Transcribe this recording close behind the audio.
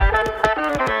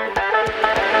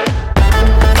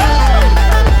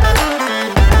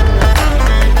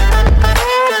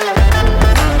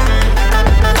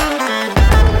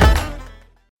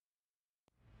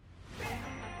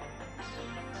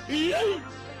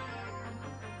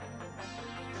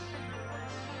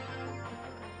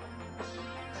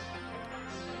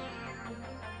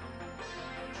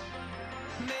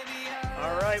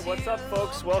right, what's up,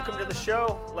 folks? Welcome to the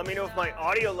show. Let me know if my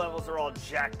audio levels are all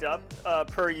jacked up,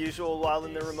 per usual, while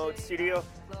in the remote studio.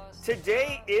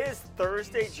 Today is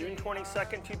Thursday, June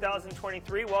 22nd,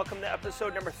 2023. Welcome to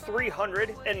episode number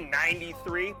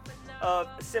 393 of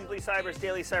Simply Cyber's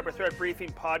Daily Cyber Threat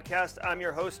Briefing podcast. I'm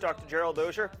your host, Dr. Gerald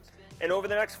Dozier. And over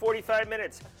the next 45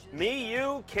 minutes, me,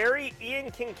 you, Carrie,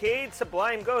 Ian Kincaid,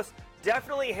 Sublime Ghost,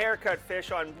 definitely Haircut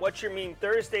Fish on What You Mean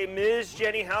Thursday, Ms.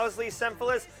 Jenny Housley,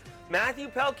 Symphilis, Matthew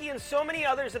Pelkey, and so many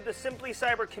others of the Simply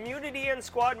Cyber community and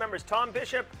squad members. Tom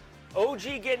Bishop, OG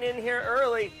getting in here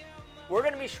early. We're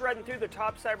going to be shredding through the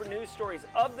top cyber news stories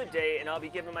of the day, and I'll be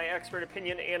giving my expert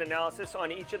opinion and analysis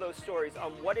on each of those stories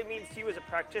on what it means to you as a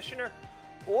practitioner,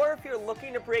 or if you're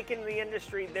looking to break into the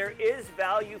industry, there is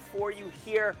value for you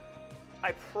here.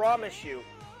 I promise you.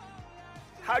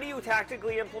 How do you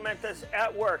tactically implement this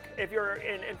at work if you're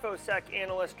an InfoSec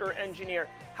analyst or engineer?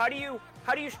 How do you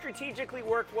strategically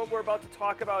work what we're about to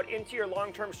talk about into your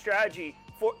long-term strategy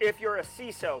for if you're a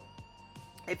CISO,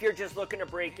 if you're just looking to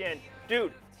break in?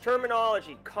 Dude,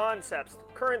 terminology, concepts,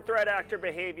 current threat actor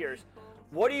behaviors.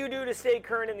 What do you do to stay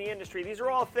current in the industry? These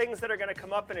are all things that are going to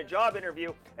come up in a job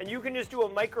interview, and you can just do a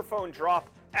microphone drop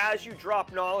as you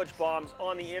drop knowledge bombs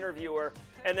on the interviewer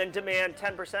and then demand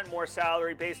 10% more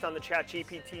salary based on the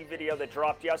ChatGPT video that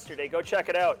dropped yesterday. Go check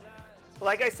it out.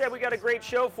 Like I said, we got a great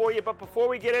show for you, but before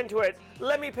we get into it,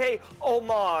 let me pay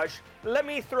homage. Let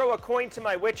me throw a coin to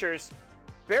my witchers.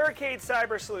 Barricade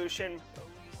Cyber Solution.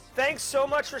 Thanks so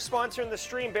much for sponsoring the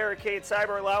stream, Barricade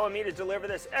Cyber, allowing me to deliver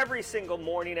this every single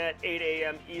morning at 8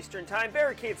 a.m. Eastern Time.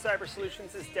 Barricade Cyber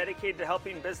Solutions is dedicated to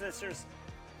helping businesses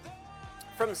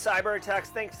from cyber attacks,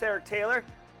 thanks to Eric Taylor,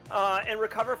 and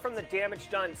recover from the damage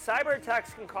done. Cyber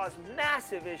attacks can cause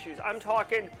massive issues. I'm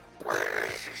talking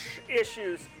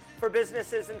issues for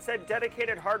businesses and send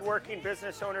dedicated, hardworking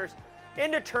business owners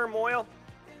into turmoil.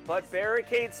 But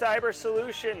Barricade Cyber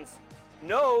Solutions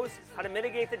knows how to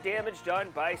mitigate the damage done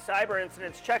by cyber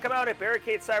incidents. Check them out at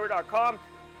barricadecyber.com.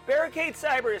 Barricade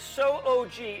Cyber is so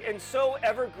OG and so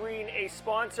evergreen a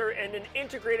sponsor and an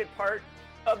integrated part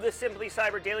of the Simply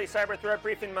Cyber Daily Cyber Threat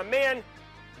Briefing. My man,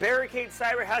 Barricade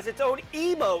Cyber has its own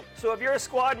emote. So if you're a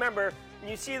squad member and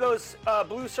you see those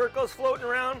blue circles floating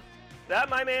around, that,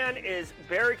 my man, is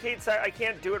Barricade Cyber. I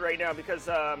can't do it right now because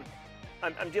I'm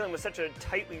dealing with such a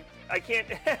tightly... I can't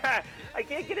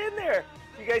get in there.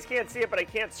 You guys can't see it, but I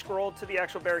can't scroll to the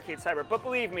actual Barricade Cyber. But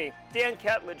believe me, Dan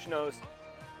Ketledge knows.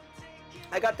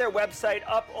 I got their website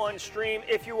up on stream.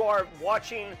 If you are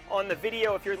watching on the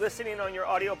video, if you're listening on your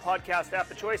audio podcast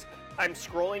app of choice, I'm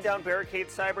scrolling down Barricade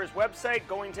Cyber's website,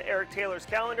 going to Eric Taylor's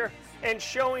calendar, and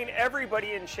showing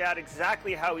everybody in chat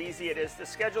exactly how easy it is to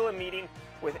schedule a meeting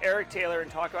with Eric Taylor and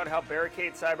talk about how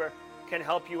Barricade Cyber can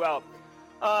help you out.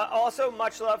 Also,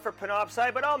 much love for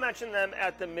Panoptcy, but I'll mention them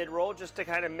at the mid-roll just to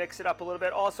kind of mix it up a little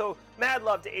bit. Also, mad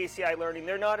love to ACI Learning.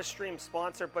 They're not a stream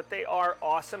sponsor, but they are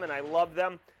awesome, and I love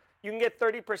them. You can get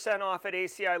 30% off at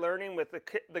ACI Learning with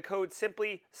the code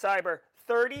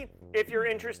SimplyCyber30 if you're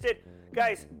interested.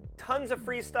 Guys, tons of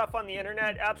free stuff on the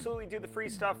internet. Absolutely do the free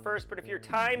stuff first, but if your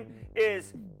time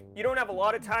is, you don't have a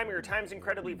lot of time or your time's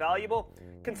incredibly valuable,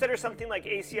 consider something like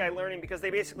ACI Learning because they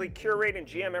basically curate and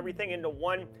GM everything into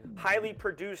one highly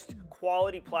produced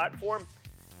quality platform.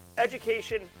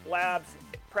 Education, labs,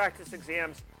 practice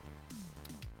exams.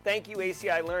 Thank you,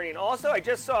 ACI Learning. Also, I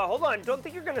just saw, hold on, don't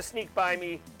think you're going to sneak by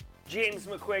me, James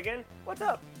McQuiggan. What's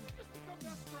up?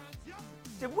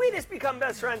 Did we just become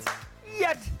best friends?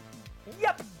 Yet.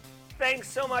 Yep. Thanks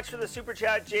so much for the super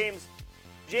chat, James.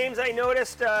 James, I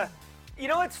noticed, you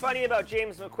know what's funny about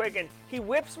James McQuiggan? He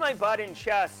whips my butt in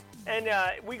chess, and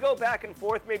we go back and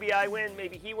forth. Maybe I win,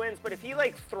 maybe he wins, but if he,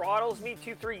 like, throttles me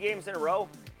 2-3 games in a row,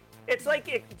 it's like,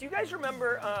 do you guys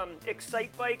remember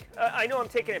Excite Bike? I know I'm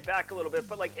taking it back a little bit,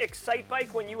 but like Excite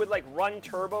Bike, when you would like run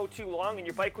turbo too long and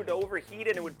your bike would overheat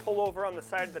and it would pull over on the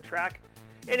side of the track.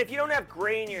 And if you don't have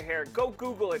gray in your hair, go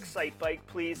Google Excite Bike,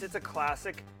 please. It's a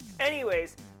classic.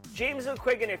 Anyways, James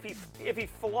McQuiggan, if he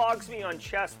flogs me on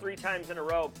chess 3 times in a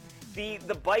row, the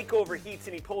bike overheats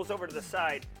and he pulls over to the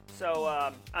side.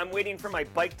 So I'm waiting for my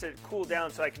bike to cool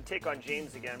down so I can take on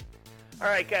James again. All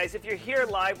right, guys, if you're here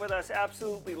live with us,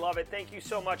 absolutely love it. Thank you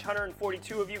so much,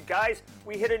 142 of you. Guys,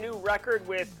 we hit a new record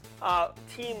with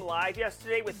Team Live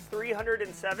yesterday with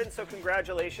 307, so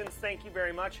congratulations. Thank you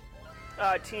very much,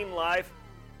 Team Live,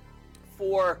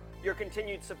 for your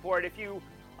continued support. If you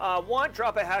want,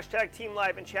 drop a hashtag Team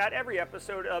Live in chat. Every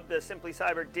episode of the Simply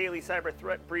Cyber Daily Cyber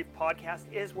Threat Brief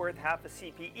podcast is worth half a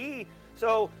CPE.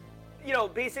 So, you know,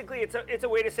 basically it's a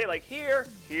way to say like here,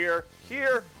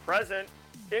 present.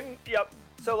 Yep.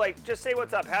 So like, just say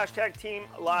what's up. Hashtag Team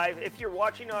Live. If you're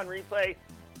watching on replay,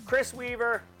 Chris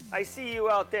Weaver, I see you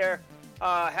out there.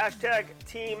 Hashtag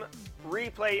Team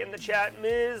Replay in the chat.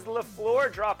 Ms.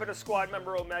 LaFleur dropping a squad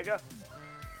member Omega.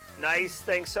 Nice.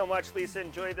 Thanks so much, Lisa.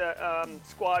 Enjoy the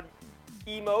squad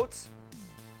emotes.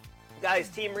 Guys,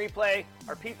 Team Replay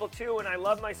are people too, and I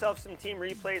love myself some Team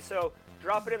Replay, so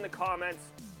drop it in the comments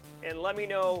and let me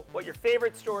know what your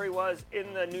favorite story was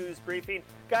in the news briefing.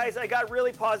 Guys, I got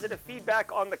really positive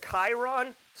feedback on the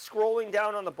Chiron scrolling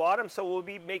down on the bottom, so we'll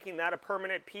be making that a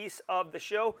permanent piece of the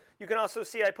show. You can also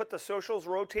see I put the socials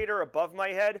rotator above my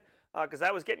head because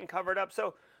that was getting covered up.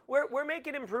 So we're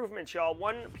making improvements, y'all,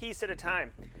 one piece at a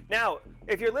time. Now,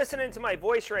 if you're listening to my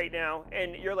voice right now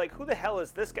and you're like, who the hell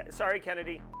is this guy? Sorry,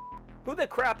 Kennedy. Who the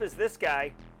crap is this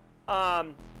guy?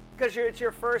 Because it's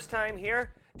your first time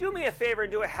here. Do me a favor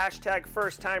and do a hashtag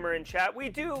first timer in chat. We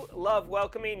do love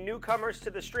welcoming newcomers to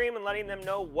the stream and letting them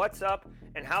know what's up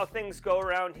and how things go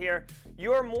around here.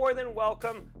 You're more than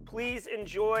welcome. Please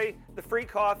enjoy the free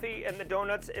coffee and the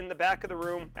donuts in the back of the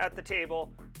room at the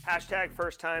table. Hashtag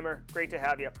first timer. Great to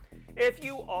have you. If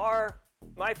you are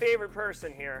my favorite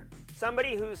person here,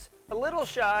 somebody who's a little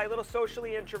shy, a little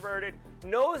socially introverted,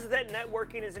 knows that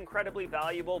networking is incredibly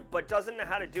valuable, but doesn't know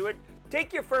how to do it,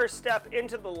 take your first step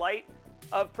into the light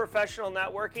of professional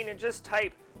networking and just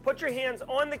type. Put your hands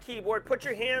on the keyboard, put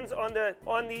your hands on the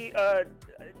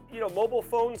mobile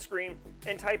phone screen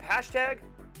and type hashtag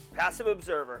passive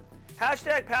observer.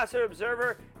 Hashtag passive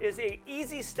observer is an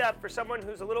easy step for someone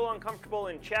who's a little uncomfortable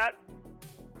in chat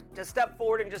to step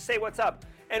forward and just say what's up.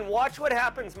 And watch what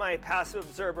happens, my passive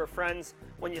observer friends.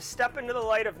 When you step into the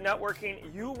light of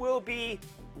networking, you will be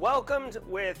welcomed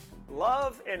with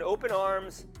love and open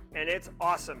arms, and it's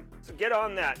awesome. So get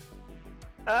on that.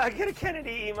 Get a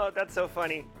Kennedy emote. That's so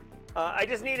funny. I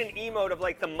just need an emote of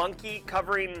like the monkey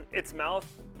covering its mouth,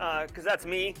 because that's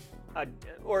me,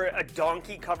 or a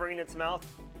donkey covering its mouth.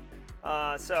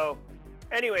 So,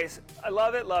 anyways, I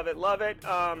love it, love it, love it.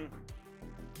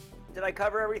 Did I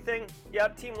cover everything?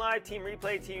 Yep. Team Live, Team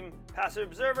Replay, Team Passive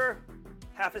Observer,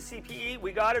 half a CPE.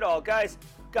 We got it all, guys.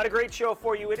 Got a great show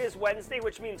for you. It is Wednesday,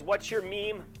 which means What's Your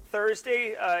Meme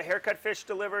Thursday. Haircut Fish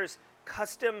delivers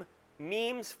custom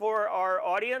memes for our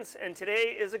audience, and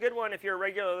today is a good one. If you're a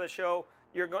regular of the show,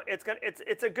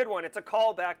 it's a good one. It's a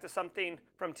callback to something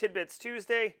from Tidbits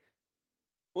Tuesday.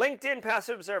 LinkedIn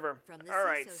Passive Observer. All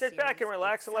right, sit back and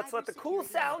relax, and let's let the cool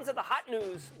sounds of the hot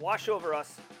news wash over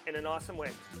us in an awesome way.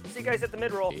 See you guys at the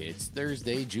mid-roll. It's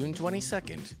Thursday, June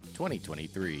 22nd,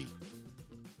 2023.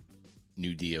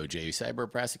 New DOJ cyber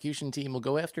prosecution team will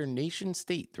go after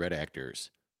nation-state threat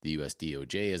actors. The U.S.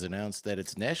 DOJ has announced that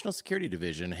its National Security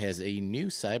Division has a new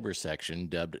cyber section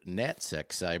dubbed NatSec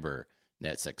Cyber.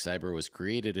 NatSec Cyber was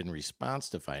created in response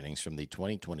to findings from the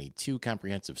 2022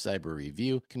 Comprehensive Cyber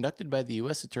Review conducted by the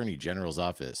U.S. Attorney General's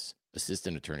Office.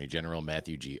 Assistant Attorney General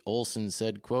Matthew G. Olson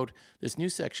said, quote, "This new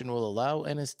section will allow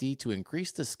NSD to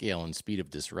increase the scale and speed of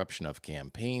disruption of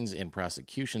campaigns and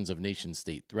prosecutions of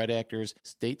nation-state threat actors,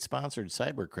 state-sponsored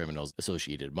cyber criminals,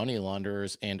 associated money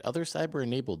launderers, and other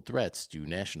cyber-enabled threats to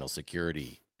national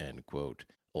security," end quote.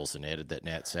 Olson added that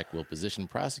NatSec will position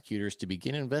prosecutors to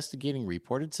begin investigating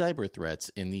reported cyber threats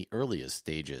in the earliest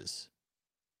stages.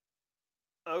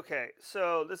 Okay,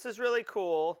 so this is really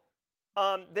cool.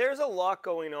 There's a lot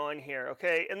going on here,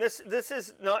 okay? And this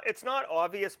is not, it's not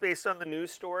obvious based on the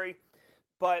news story,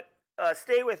 but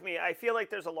stay with me. I feel like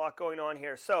there's a lot going on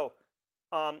here. So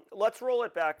let's roll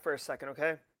it back for a second,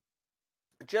 okay?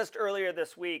 Just earlier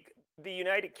this week, the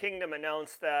United Kingdom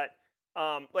announced that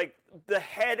like the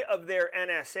head of their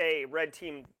NSA red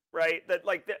team, right? That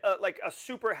like a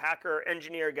super hacker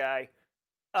engineer guy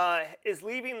is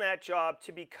leaving that job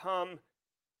to become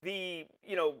the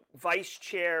vice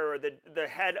chair or the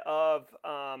head of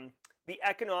the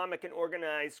Economic and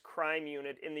Organized Crime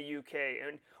Unit in the UK.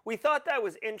 And we thought that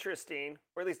was interesting,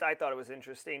 or at least I thought it was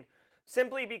interesting,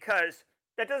 simply because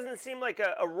that doesn't seem like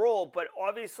a role, but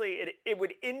obviously it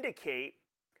would indicate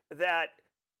that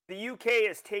the UK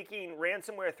is taking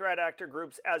ransomware threat actor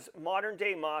groups as modern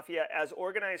day mafia, as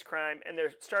organized crime, and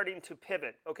they're starting to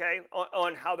pivot, okay,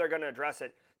 on how they're going to address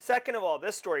it. Second of all,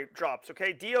 this story drops,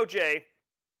 okay? DOJ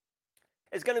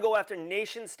is going to go after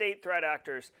nation-state threat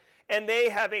actors, and they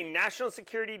have a national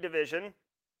security division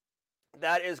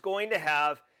that is going to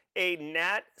have a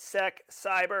NatSec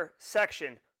cyber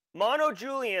section. Mono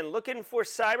Julian, looking for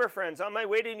cyber friends on my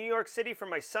way to New York City for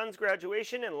my son's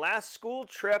graduation and last school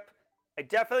trip. I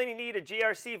definitely need a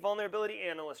GRC vulnerability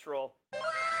analyst role.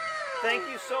 Thank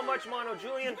you so much, Mono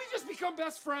Julian. Did we just become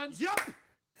best friends? Yep.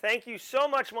 Thank you so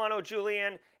much, Mono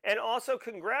Julian. And also,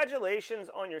 congratulations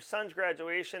on your son's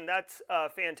graduation. That's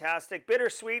fantastic.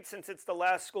 Bittersweet since it's the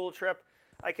last school trip.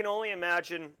 I can only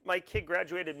imagine. My kid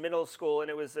graduated middle school, and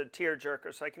it was a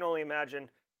tearjerker. So I can only imagine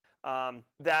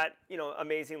that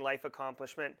amazing life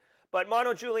accomplishment. But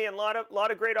Mono Julian, lot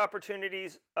of great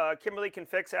opportunities. Kimberly can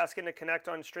fix asking to connect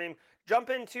on stream. Jump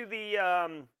into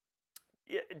the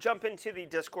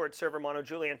Discord server, Mono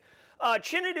Julian.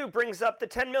 Chinadu brings up the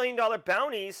 $10 million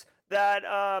bounties that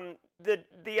the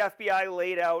FBI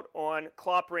laid out on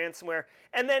Clop ransomware.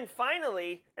 And then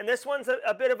finally, and this one's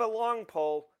a bit of a long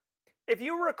poll, if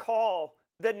you recall,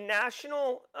 the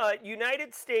national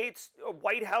United States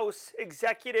White House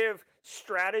executive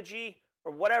strategy,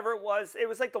 or whatever it was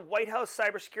like the White House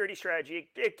cybersecurity strategy.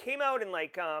 It came out in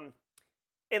like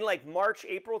March,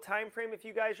 April timeframe, if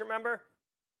you guys remember.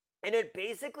 And it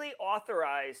basically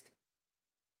authorized,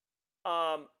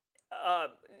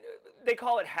 they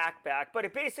call it hackback, but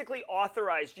it basically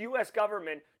authorized U.S.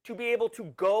 government to be able to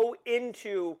go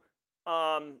into,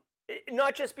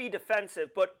 not just be defensive,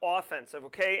 but offensive,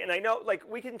 okay? And I know, like,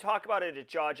 we can talk about it at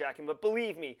jaw-jacking, but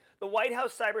believe me, the White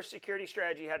House cybersecurity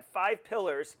strategy had 5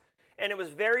 pillars, and it was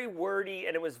very wordy,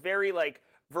 and it was very, like,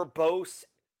 verbose.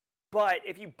 But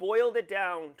if you boiled it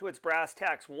down to its brass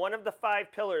tacks, one of the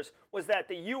 5 pillars was that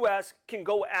the U.S. can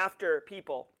go after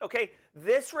people. Okay,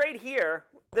 this right here,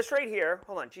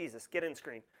 hold on, Jesus, get in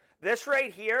screen. This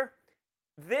right here,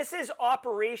 this is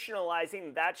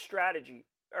operationalizing that strategy.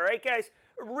 All right, guys,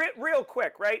 real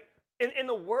quick, right? In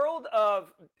the world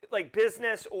of like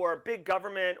business or big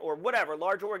government or whatever,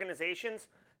 large organizations,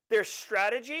 there's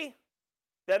strategy,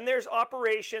 then there's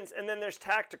operations, and then there's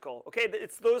tactical. Okay,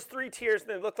 it's those 3 tiers,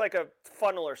 and they look like a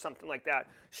funnel or something like that.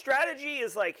 Strategy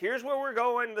is like, here's where we're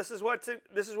going. This is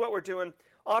what we're doing.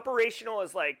 Operational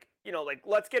is like, like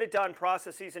let's get it done,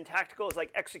 processes, and tactical is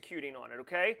like executing on it.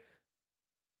 Okay.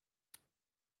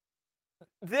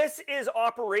 This is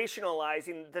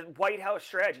operationalizing the White House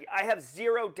strategy. I have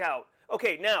zero doubt.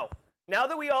 Okay, now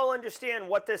that we all understand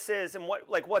what this is and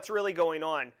what's really going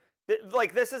on.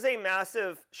 This is a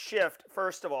massive shift,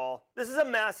 first of all. This is a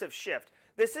massive shift.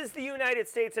 This is the United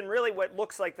States and really what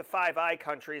looks like the Five Eye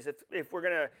countries, if we're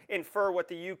going to infer what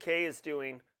the UK is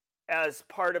doing as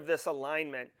part of this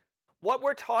alignment. What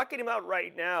we're talking about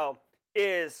right now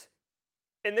is,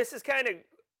 and this is kind of,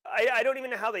 I don't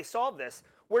even know how they solve this.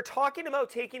 We're talking about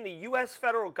taking the U.S.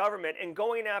 federal government and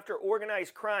going after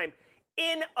organized crime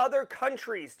in other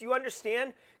countries. Do you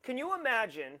understand? Can you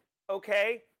imagine,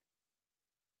 okay,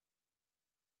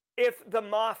 if the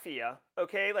mafia,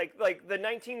 okay, like the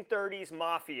 1930s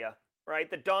mafia, right,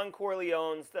 the Don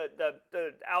Corleones,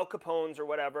 the Al Capones or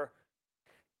whatever,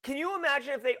 can you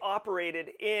imagine if they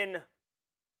operated in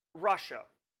Russia,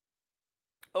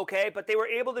 okay, but they were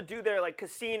able to do their like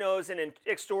casinos and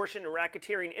extortion and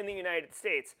racketeering in the United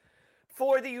States?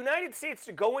 For the United States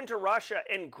to go into Russia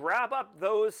and grab up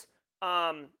those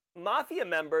mafia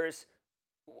members,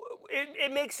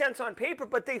 it makes sense on paper,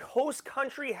 but the host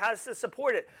country has to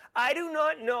support it. I do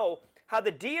not know how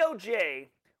the DOJ,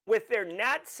 with their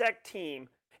NatSec team,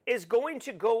 is going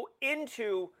to go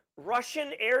into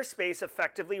Russian airspace,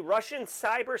 effectively, Russian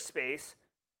cyberspace,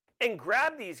 and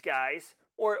grab these guys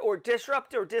or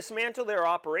disrupt or dismantle their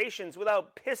operations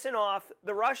without pissing off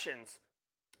the Russians,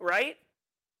 right?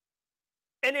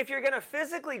 And if you're going to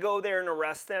physically go there and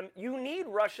arrest them, you need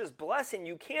Russia's blessing.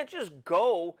 You can't just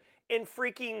go and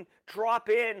freaking drop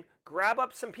in, grab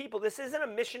up some people. This isn't a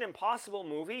Mission Impossible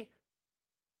movie.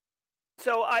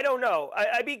 So I don't know.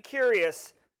 I'd be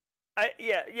curious.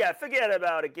 Yeah, forget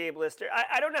about it, Gabe Lister.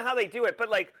 I don't know how they do it, but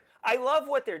like, I love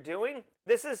what they're doing.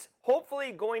 This is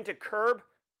hopefully going to curb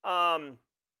ransomware.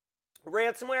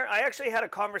 I actually had a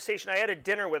conversation. I had a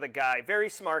dinner with a guy, very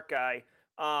smart guy,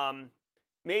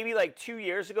 maybe like 2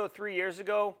 years ago, 3 years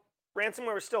ago.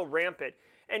 Ransomware was still rampant.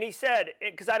 And he said,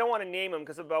 because I don't want to name him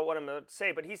because about what I'm going to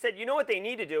say, but he said, you know what they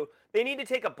need to do? They need to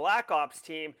take a Black Ops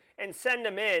team and send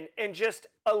them in and just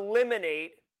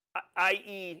eliminate,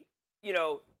 i.e.,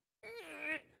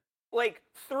 like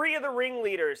 3 of the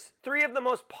ringleaders, 3 of the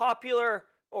most popular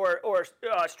or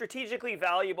strategically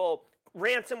valuable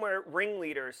ransomware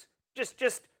ringleaders.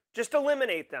 Just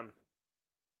eliminate them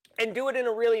and do it in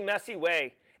a really messy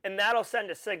way. And that'll send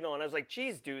a signal. And I was like,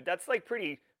 geez, dude, that's like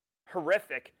pretty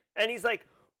horrific. And he's like,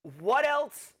 what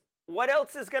else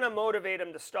is going to motivate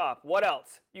them to stop? What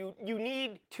else? You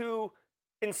need to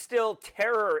instill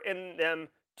terror in them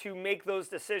to make those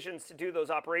decisions, to do those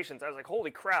operations. I was like,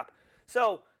 holy crap.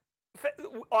 So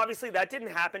obviously that didn't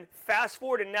happen. Fast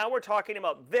forward, and now we're talking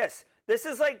about this. This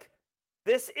is a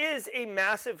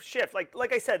massive shift.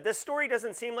 Like I said, this story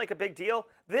doesn't seem like a big deal.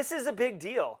 This is a big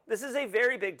deal. This is a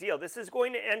very big deal. This is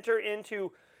going to enter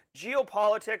into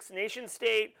geopolitics, nation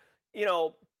state,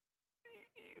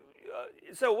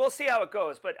 so we'll see how it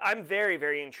goes. But I'm very,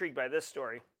 very intrigued by this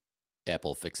story.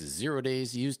 Apple fixes 0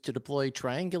 days used to deploy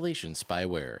triangulation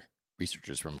spyware.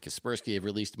 Researchers from Kaspersky have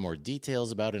released more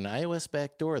details about an iOS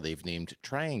backdoor they've named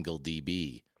Triangle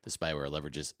DB. The spyware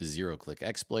leverages zero-click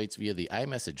exploits via the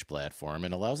iMessage platform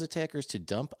and allows attackers to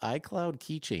dump iCloud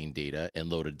keychain data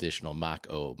and load additional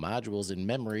Mach-O modules in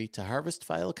memory to harvest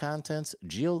file contents,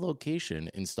 geolocation,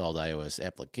 installed iOS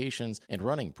applications, and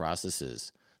running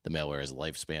processes. The malware has a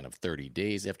lifespan of 30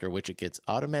 days, after which it gets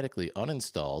automatically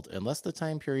uninstalled unless the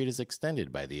time period is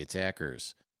extended by the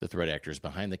attackers. The threat actors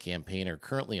behind the campaign are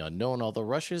currently unknown, although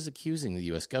Russia is accusing the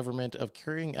U.S. government of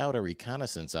carrying out a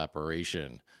reconnaissance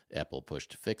operation. Apple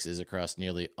pushed fixes across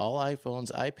nearly all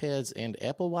iPhones, iPads, and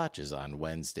Apple Watches on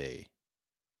Wednesday.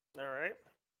 All right.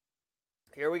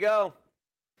 Here we go.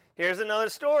 Here's another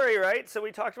story, right? So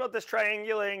we talked about this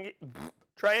triangulation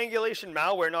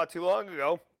malware not too long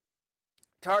ago,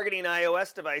 targeting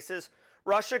iOS devices.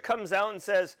 Russia comes out and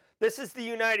says, this is the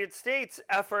United States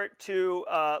effort to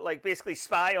basically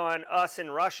spy on us in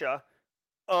Russia.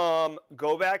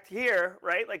 Go back here,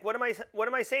 right? Like, what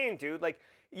am I saying, dude? Like,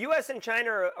 U.S. and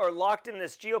China are locked in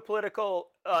this geopolitical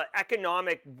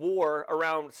economic war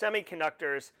around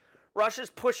semiconductors. Russia's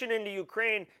pushing into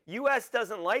Ukraine. U.S.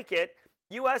 doesn't like it.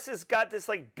 U.S. has got this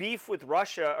like beef with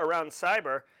Russia around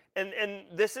cyber, and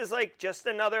this is like just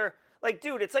another, like,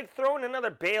 dude, it's like throwing another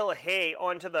bale of hay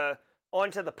onto the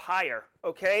pyre.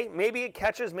 Okay, maybe it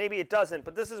catches, maybe it doesn't,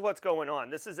 but this is what's going on.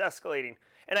 This is escalating,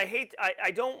 and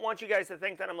I don't want you guys to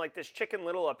think that I'm like this Chicken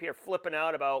Little up here flipping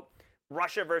out about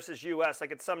Russia versus U.S.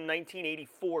 like it's some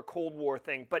 1984 Cold War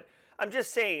thing. But I'm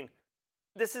just saying,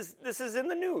 this is in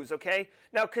the news, okay?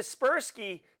 Now,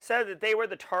 Kaspersky said that they were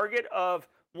the target of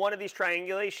one of these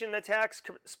triangulation attacks.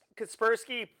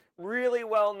 Kaspersky, really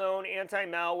well-known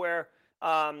anti-malware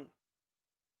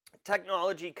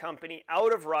technology company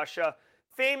out of Russia,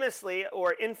 famously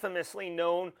or infamously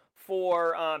known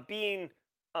for being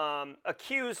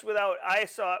accused without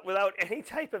any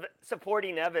type of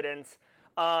supporting evidence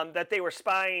that they were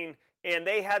spying, and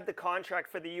they had the contract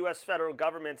for the U.S. federal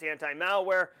government's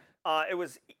anti-malware. It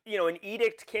was, an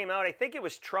edict came out. I think it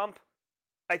was Trump.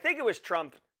 Maybe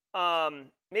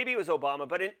it was Obama,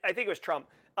 but I think it was Trump.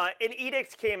 An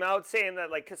edict came out saying that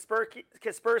like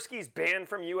Kaspersky's banned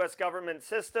from U.S. government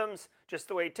systems, just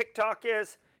the way TikTok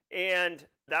is, and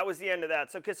that was the end of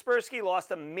that. So Kaspersky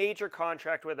lost a major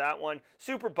contract with that one.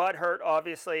 Super butthurt,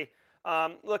 obviously.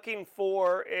 Looking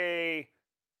for a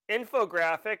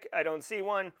infographic. I don't see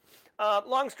one.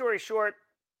 Long story short,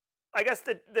 I guess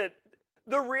the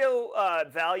real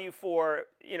value for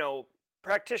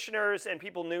practitioners and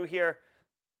people new here.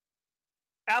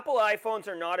 Apple iPhones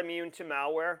are not immune to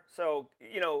malware. So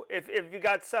if you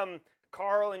got some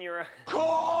Carl in your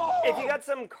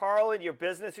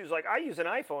business who's like, I use an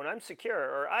iPhone, I'm secure,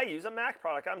 or I use a Mac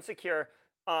product, I'm secure.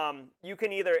 You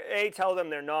can either A, tell them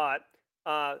they're not,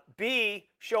 B,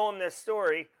 show them this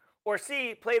story, or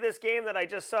C, play this game that I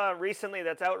just saw recently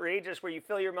that's outrageous, where you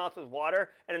fill your mouth with water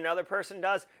and another person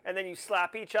does, and then you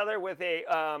slap each other with a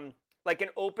like an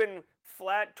open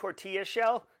flat tortilla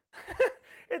shell.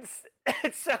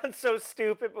 It sounds so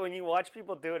stupid, but when you watch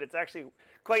people do it, it's actually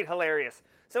quite hilarious.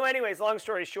 So anyways, long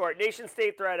story short,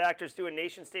 nation-state threat actors doing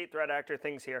nation-state threat actor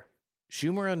things here.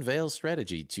 Schumer unveils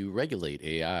strategy to regulate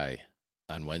AI.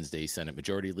 On Wednesday, Senate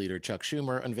Majority Leader Chuck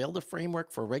Schumer unveiled a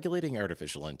framework for regulating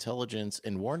artificial intelligence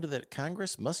and warned that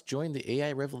Congress must join the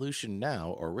AI revolution now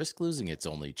or risk losing its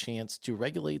only chance to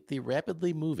regulate the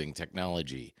rapidly moving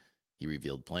technology. He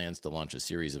revealed plans to launch a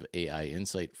series of AI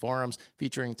Insight forums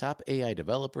featuring top AI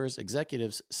developers,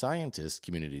 executives, scientists,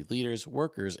 community leaders,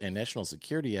 workers, and national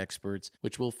security experts,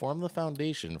 which will form the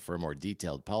foundation for more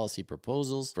detailed policy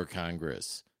proposals for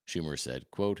Congress. Schumer said,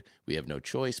 quote, "We have no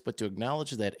choice but to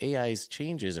acknowledge that AI's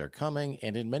changes are coming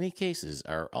and in many cases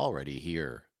are already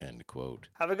here," end quote.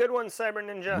 Have a good one, Cyber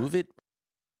Ninja. Move it.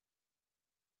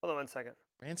 Hold on 1 second.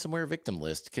 Ransomware victim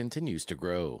list continues to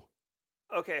grow.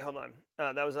 Okay, hold on.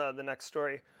 That was the next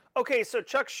story. Okay, so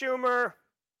Chuck Schumer,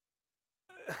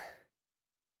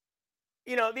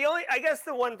 I guess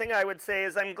the one thing I would say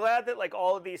is I'm glad that like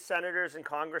all of these senators and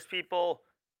Congress people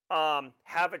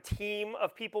have a team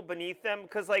of people beneath them,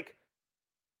 because like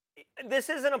this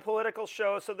isn't a political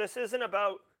show, so this isn't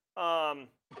about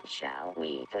shall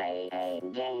we play a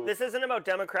game? This isn't about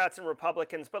Democrats and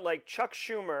Republicans, but like Chuck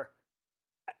Schumer,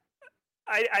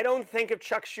 I don't think of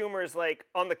Chuck Schumer as like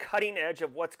on the cutting edge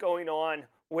of what's going on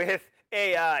with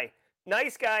AI.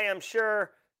 Nice guy, I'm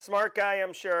sure. Smart guy,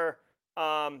 I'm sure.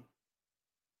 I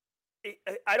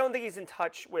don't think he's in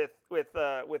touch with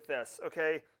this.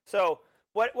 Okay, so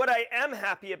What I am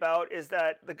happy about is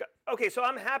that okay, so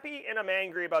I'm happy and I'm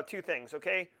angry about two things,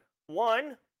 okay?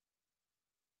 One,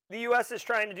 the US is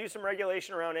trying to do some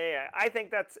regulation around AI. I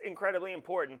think that's incredibly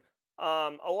important.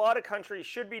 A lot of countries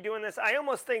should be doing this. I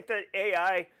almost think that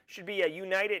AI should be a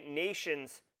United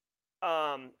Nations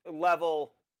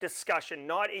level discussion,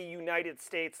 not a United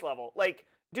States level. Like,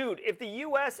 dude, if the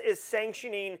US is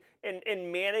sanctioning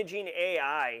and managing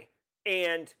AI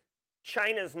and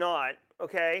China's not,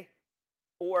 okay?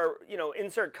 Or,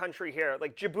 insert country here,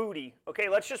 like Djibouti. Okay,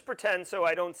 let's just pretend, so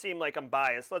I don't seem like I'm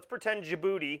biased. Let's pretend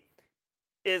Djibouti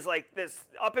is like this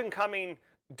up and coming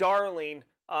darling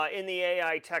in the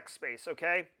AI tech space,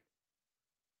 okay?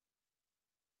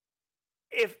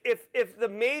 If the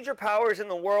major powers in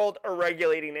the world are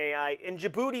regulating AI and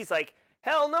Djibouti's like,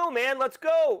 hell no, man, let's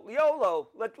go, YOLO,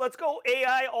 let's go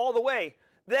AI all the way,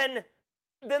 then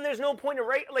there's no point in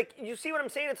like, you see what I'm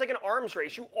saying? It's like an arms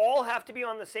race. You all have to be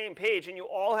on the same page and you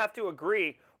all have to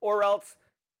agree, or else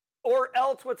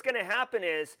what's going to happen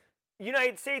is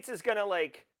United States is going to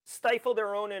like stifle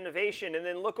their own innovation and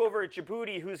then look over at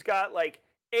Djibouti, who's got like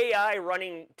AI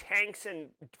running tanks and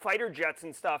fighter jets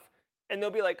and stuff, and they'll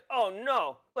be like, oh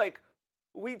no, like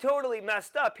we totally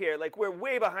messed up here, like we're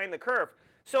way behind the curve.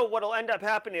 So what'll end up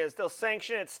happening is they'll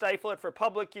sanction it, stifle it for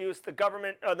public use. The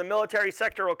government, the military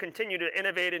sector will continue to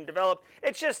innovate and develop.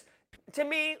 It's just, to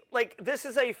me, like, this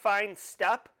is a fine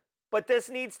step, but this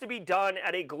needs to be done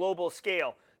at a global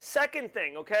scale. Second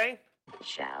thing, okay?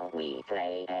 Shall we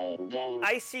play a game?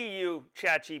 I see you,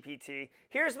 ChatGPT.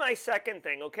 Here's my second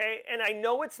thing, okay? And I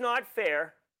know it's not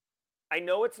fair.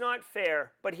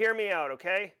 But hear me out,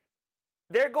 okay?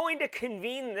 They're going to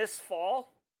convene this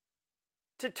fall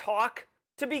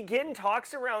to begin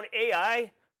talks around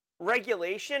AI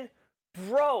regulation.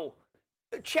 Bro,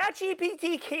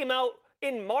 ChatGPT came out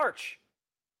in March.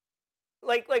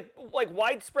 Like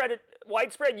widespread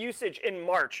usage in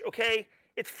March, okay?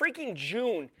 It's freaking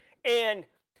June. And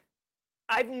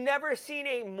I've never seen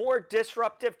a more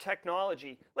disruptive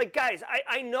technology. Like, guys,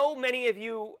 I know many of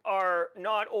you are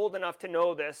not old enough to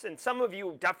know this, and some of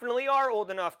you definitely are old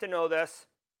enough to know this.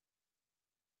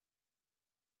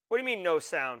 What do you mean no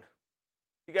sound?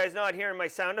 You guys not hearing my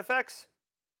sound effects?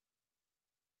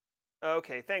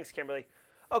 Okay, thanks, Kimberly.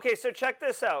 Okay, so check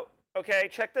this out. Okay,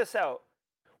 check this out.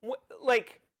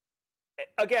 Like,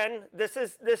 again, this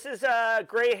is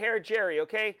gray-haired Jerry.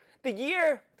 Okay, the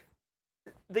year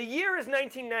is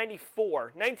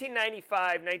 1994,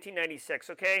 1995, 1996.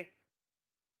 Okay,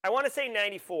 I want to say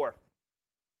 94.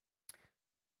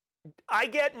 I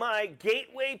get my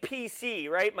gateway PC,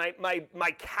 right?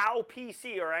 My cow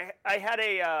PC, or I had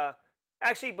a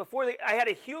actually I had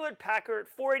a Hewlett Packard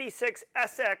 486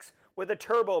 SX with a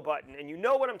turbo button, and you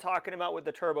know what I'm talking about with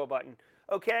the turbo button,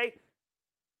 okay?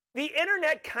 The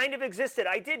internet kind of existed.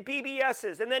 I did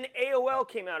BBSs, and then AOL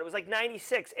came out. It was like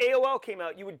 96. AOL came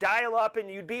out. You would dial up, and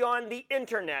you'd be on the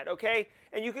internet, okay?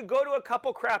 And you could go to a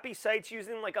couple crappy sites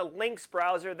using like a Lynx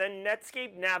browser. Then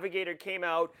Netscape Navigator came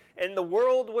out, and the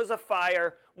world was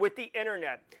afire with the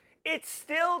internet. It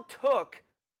still took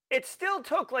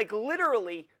like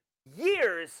literally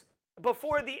years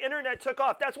before the internet took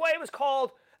off. That's why it was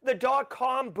called the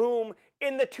dot-com boom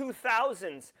in the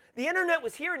 2000s. The internet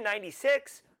was here in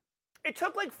 96. It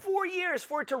took like 4 years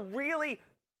for it to really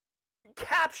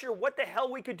capture what the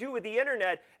hell we could do with the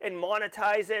internet and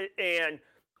monetize it and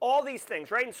all these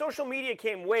things, right? And social media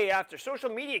came way after. Social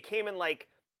media came in like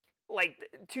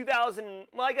 2000,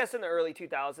 well, I guess in the early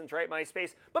 2000s, right?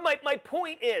 MySpace. But my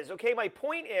point is, okay, my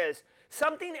point is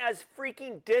something as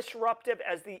freaking disruptive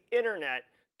as the internet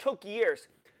took years.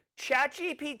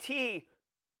 ChatGPT,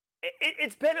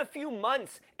 it's been a few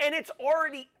months and it's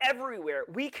already everywhere.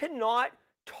 We cannot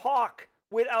talk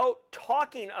without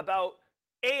talking about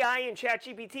AI and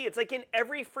ChatGPT. It's like in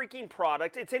every freaking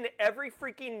product. It's in every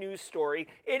freaking news story.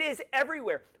 It is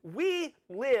everywhere. We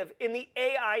live in the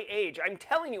AI age. I'm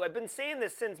telling you, I've been saying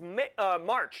this since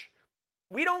March.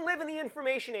 We don't live in the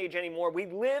information age anymore. We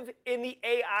live in the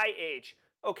AI age,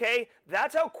 okay?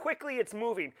 That's how quickly it's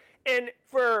moving. And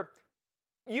for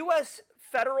U.S.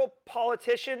 federal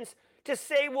politicians to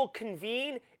say we'll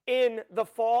convene in the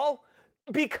fall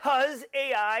because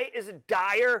AI is a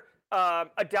dire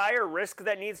risk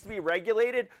that needs to be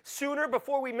regulated sooner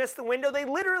before we miss the window. They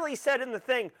literally said in the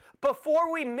thing,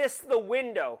 before we miss the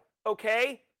window,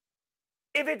 okay?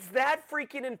 If it's that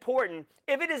freaking important,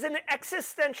 if it is an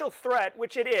existential threat,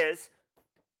 which it is,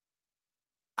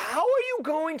 how are you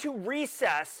going to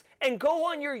recess and go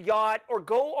on your yacht or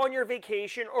go on your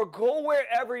vacation or go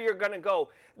wherever you're going to go?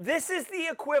 This is the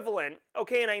equivalent,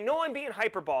 okay, and I know I'm being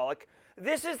hyperbolic.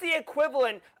 This is the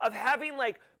equivalent of having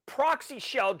like proxy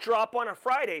shell drop on a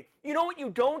Friday. You know what you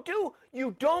don't do?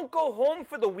 You don't go home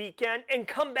for the weekend and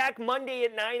come back Monday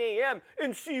at 9 a.m.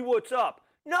 and see what's up.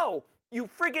 No, you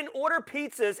friggin' order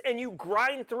pizzas and you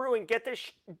grind through and get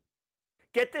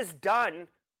this done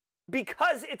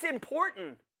because it's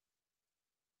important.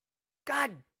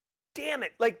 God damn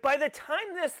it. Like, by the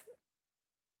time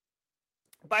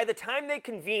they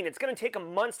convene, it's going to take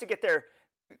them months to get their,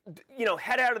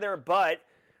 head out of their butt,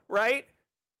 right?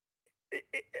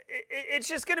 It's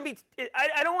just going to be,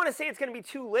 I don't want to say it's going to be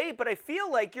too late, but I feel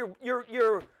like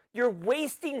you're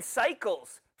wasting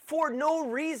cycles for no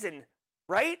reason,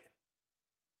 right?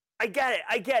 I get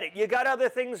it. You got other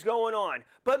things going on,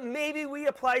 but maybe we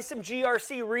apply some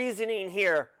GRC reasoning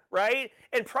here, right?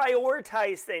 And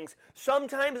prioritize things.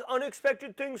 Sometimes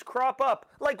unexpected things crop up,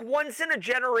 like once in a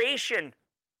generation.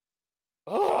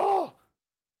 Oh!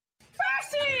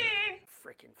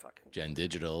 Freaking fucking. Gen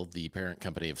Digital, the parent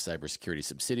company of cybersecurity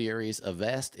subsidiaries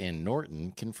Avast and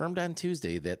Norton, confirmed on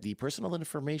Tuesday that the personal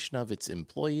information of its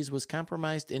employees was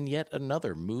compromised in yet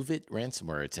another MoveIt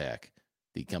ransomware attack.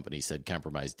 The company said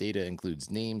compromised data includes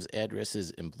names,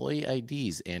 addresses, employee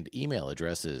IDs, and email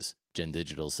addresses. Gen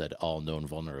Digital said all known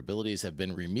vulnerabilities have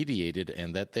been remediated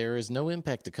and that there is no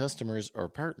impact to customers or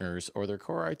partners or their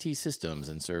core IT systems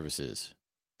and services.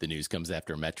 The news comes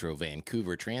after Metro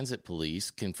Vancouver Transit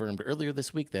Police confirmed earlier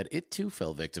this week that it too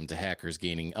fell victim to hackers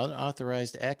gaining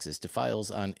unauthorized access to files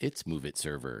on its MoveIt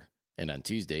server. And on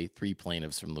Tuesday, 3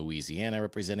 plaintiffs from Louisiana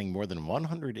representing more than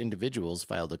 100 individuals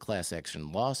filed a class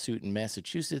action lawsuit in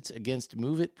Massachusetts against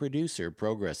MoveIt producer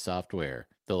Progress Software.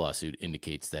 The lawsuit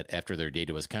indicates that after their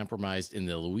data was compromised in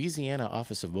the Louisiana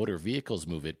Office of Motor Vehicles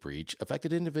MoveIt breach,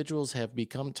 affected individuals have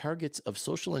become targets of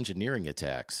social engineering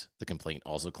attacks. The complaint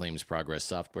also claims Progress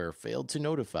Software failed to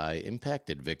notify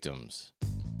impacted victims.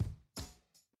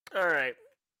 All right.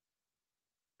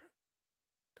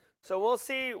 So we'll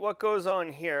see what goes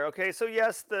on here. Okay, so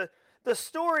yes, the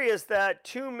story is that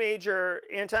 2 major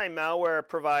anti-malware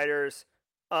providers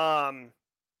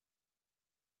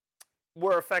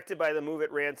were affected by the MoveIt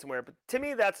ransomware. But to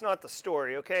me, that's not the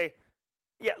story, okay?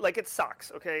 Yeah, like, it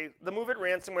sucks, okay? The MoveIt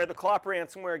ransomware, the Clop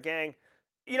ransomware gang.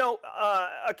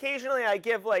 Occasionally I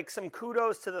give, like, some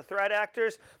kudos to the threat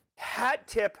actors. Hat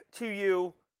tip to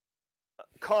you,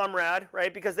 comrade,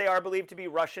 right? Because they are believed to be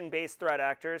Russian-based threat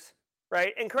actors.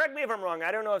 Right? And correct me if I'm wrong.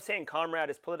 I don't know if saying comrade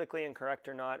is politically incorrect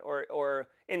or not, or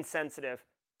insensitive.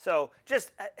 So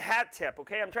just hat tip,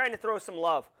 okay? I'm trying to throw some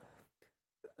love.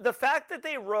 The fact that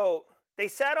they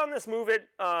sat on this MoveIt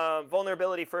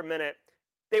vulnerability for a minute,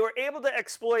 they were able to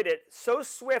exploit it so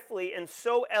swiftly and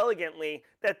so elegantly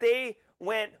that they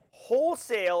went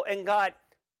wholesale and got,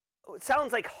 it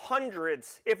sounds like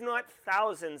hundreds, if not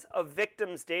thousands, of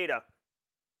victims' data.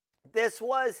 This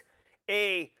was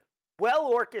a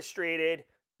well-orchestrated,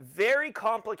 very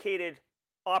complicated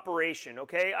operation,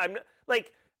 okay? I'm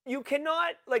like, you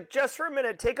cannot, like, just for a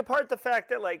minute, take apart the fact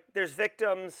that, like, there's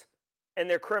victims and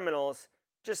they're criminals.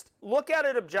 Just look at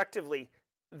it objectively.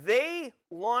 They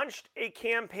launched a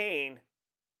campaign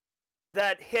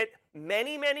that hit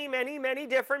many, many, many, many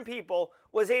different people,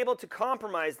 was able to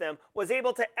compromise them, was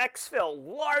able to exfil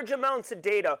large amounts of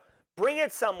data, bring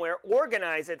it somewhere,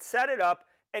 organize it, set it up,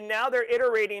 and now they're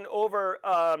iterating over,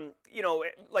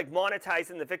 like,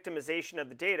 monetizing the victimization of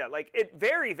the data. Like, it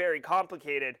very, very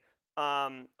complicated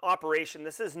operation.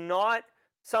 This is not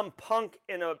some punk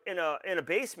in a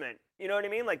basement. You know what I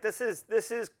mean? Like, this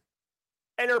is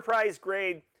enterprise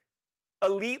grade,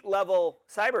 elite level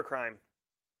cybercrime.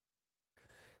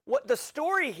 What the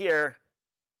story here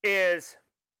is,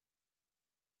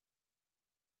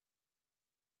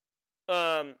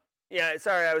 yeah,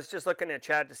 sorry, I was just looking at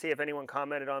chat to see if anyone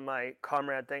commented on my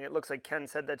comrade thing. It looks like Ken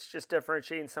said that's just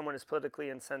differentiating someone as politically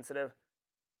insensitive.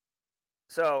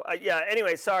 So, yeah,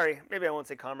 anyway, sorry. Maybe I won't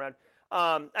say comrade.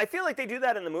 I feel like they do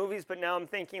that in the movies, but now I'm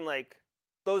thinking, like,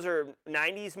 those are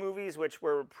 90s movies, which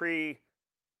were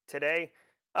pre-today.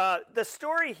 The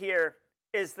story here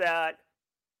is that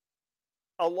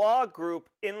a law group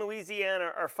in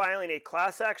Louisiana are filing a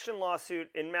class action lawsuit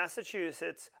in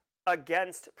Massachusetts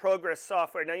against Progress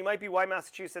Software. Now, you might be, why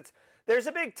Massachusetts? There's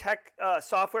a big tech,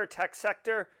 software tech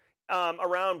sector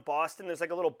around Boston. There's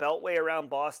like a little beltway around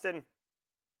Boston.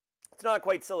 It's not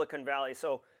quite Silicon Valley,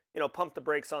 so, pump the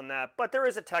brakes on that. But there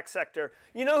is a tech sector.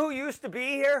 You know who used to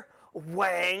be here?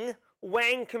 Wang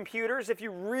Computers. If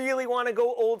you really want to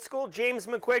go old school, James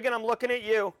McQuiggan, I'm looking at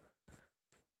you.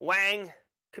 Wang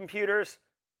Computers.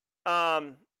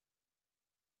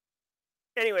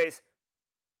 Anyways,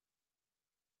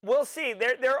 we'll see.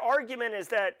 Their argument is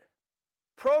that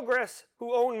Progress,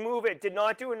 who owned MoveIt, did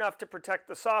not do enough to protect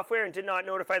the software and did not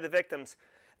notify the victims.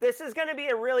 this is going to be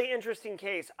a really interesting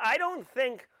case. I don't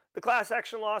think the class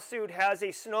action lawsuit has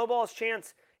a snowball's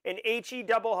chance in HE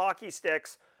double hockey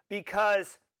sticks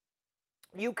because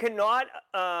you cannot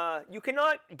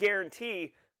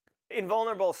guarantee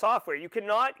invulnerable software. You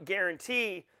cannot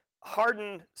guarantee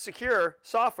hardened, secure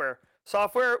software.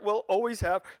 Software will always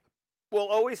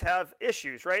have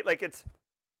issues, right? Like it's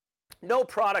no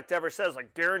product ever says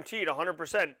like guaranteed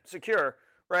 100% secure,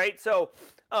 right? So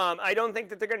I don't think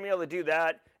that they're going to be able to do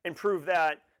that and prove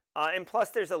that. And plus,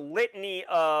 there's a litany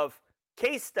of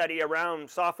case study around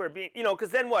software being,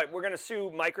 because then what? We're going to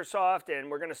sue Microsoft and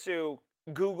we're going to sue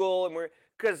Google, and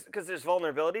because there's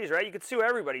vulnerabilities, right? You could sue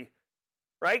everybody,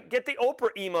 right? Get the Oprah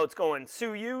emotes going.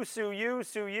 Sue you, sue you,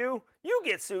 sue you. You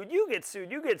get sued, you get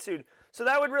sued, you get sued. So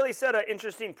that would really set an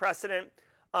interesting precedent.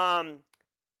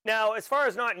 Now, as far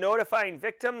as not notifying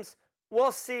victims,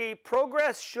 we'll see.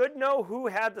 Progress should know who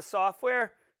had the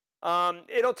software.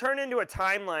 It'll turn into a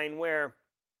timeline where,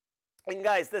 and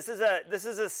guys, this is a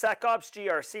SecOps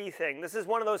GRC thing. This is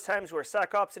one of those times where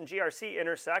SecOps and GRC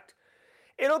intersect.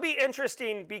 It'll be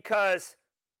interesting because,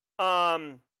 you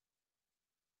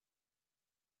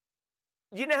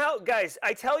know how, guys,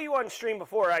 I tell you on stream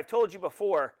before, I've told you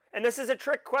before, and this is a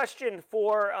trick question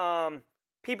for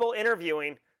people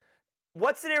interviewing.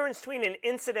 What's the difference between an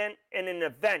incident and an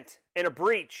event and a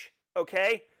breach,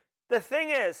 okay? The thing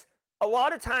is, a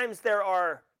lot of times there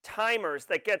are timers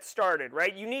that get started,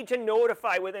 right? You need to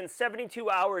notify within 72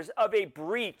 hours of a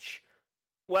breach.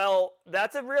 Well,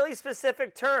 that's a really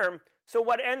specific term. So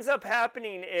what ends up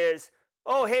happening is,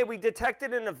 oh, hey, we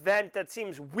detected an event that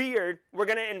seems weird. We're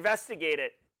going to investigate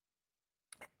it.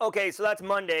 Okay, so that's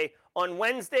Monday. On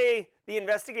Wednesday, the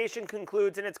investigation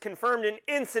concludes and it's confirmed an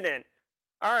incident.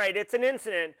 All right, it's an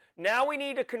incident. Now we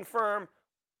need to confirm,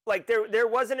 like there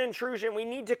was an intrusion. We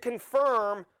need to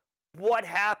confirm what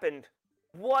happened.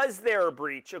 Was there a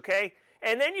breach, okay?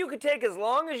 And then you could take as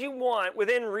long as you want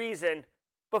within reason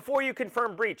before you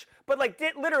confirm breach. But like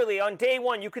literally on day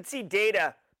one, you could see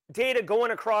data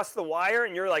going across the wire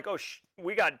and you're like, oh,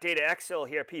 we got data exfil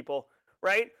here, people,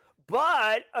 right?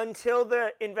 But until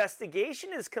the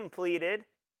investigation is completed,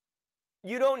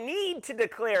 you don't need to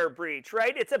declare a breach,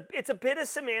 right? It's a bit of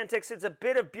semantics. It's a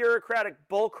bit of bureaucratic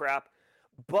bullcrap,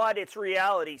 but it's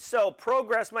reality. So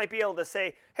Progress might be able to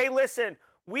say, hey, listen,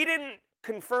 we didn't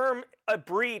confirm a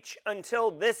breach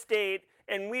until this date,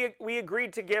 and we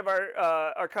agreed to give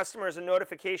our customers a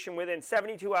notification within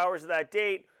 72 hours of that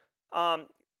date, and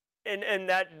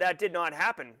that did not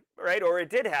happen, right? Or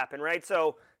it did happen, right?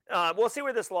 So we'll see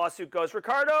where this lawsuit goes.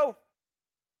 Ricardo,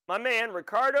 my man,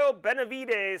 Ricardo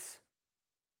Benavides.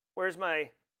 Where's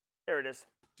there it is.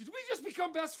 Did we just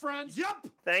become best friends? Yep.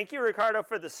 Thank you, Ricardo,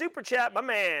 for the super chat, my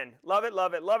man. Love it,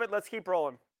 love it, love it. Let's keep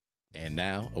rolling. And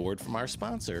now, a word from our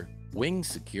sponsor, Wing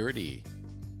Security.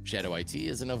 Shadow IT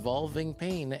is an evolving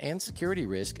pain and security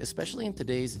risk, especially in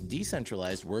today's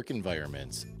decentralized work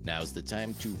environments. Now's the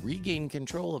time to regain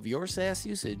control of your SaaS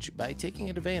usage by taking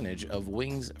advantage of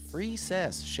Wing's free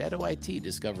SaaS Shadow IT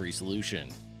discovery solution.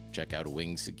 Check out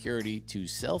Wing Security to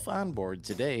self-onboard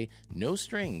today, no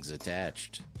strings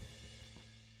attached.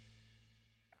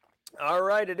 All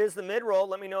right, it is the mid-roll.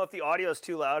 Let me know if the audio is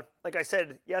too loud. Like I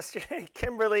said yesterday,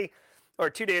 Kimberly, or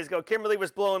 2 days ago, Kimberly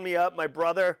was blowing me up. My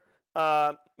brother,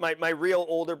 my real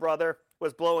older brother,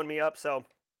 was blowing me up, so.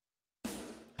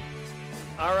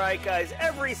 All right, guys,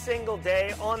 every single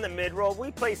day on the mid-roll,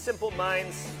 we play Simple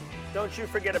Minds. Don't you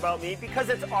forget about me, because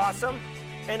it's awesome,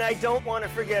 and I don't want to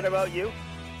forget about you.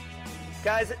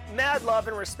 Guys, mad love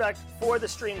and respect for the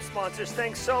stream sponsors.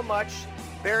 Thanks so much.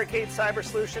 Barricade Cyber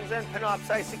Solutions and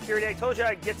Panoptcy Security. I told you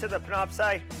I'd get to the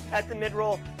Panoptcy at the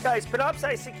mid-roll. Guys,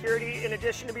 Panoptcy Security, in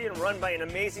addition to being run by an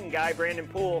amazing guy, Brandon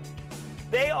Poole,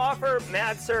 they offer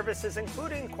mad services,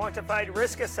 including quantified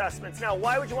risk assessments. Now,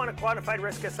 why would you want a quantified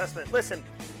risk assessment? Listen,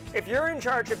 if you're in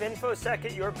charge of InfoSec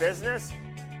at your business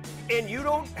and you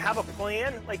don't have a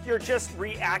plan, like you're just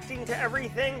reacting to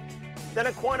everything, then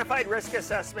a quantified risk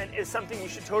assessment is something you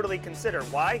should totally consider.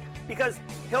 Why? Because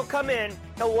he'll come in,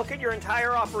 he'll look at your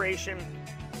entire operation,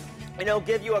 and he'll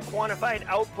give you a quantified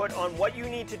output on what you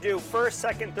need to do first,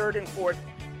 second, third, and fourth,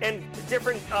 and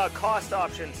different cost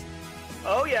options.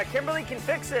 Oh yeah, Kimberly can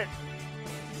fix it.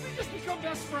 We just become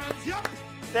best friends. Yep.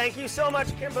 Thank you so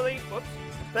much, Kimberly. Whoops.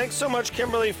 Thanks so much,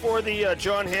 Kimberly, for the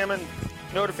John Hammond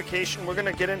notification. We're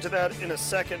gonna get into that in a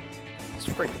second. Let's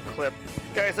freaking clip.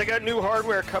 Guys, I got new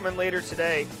hardware coming later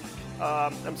today.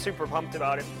 I'm super pumped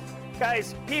about it.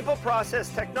 Guys, people,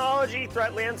 process, technology,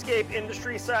 threat landscape,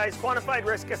 industry size, quantified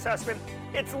risk assessment.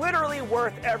 It's literally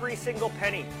worth every single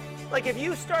penny. Like if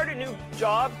you start a new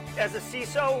job as a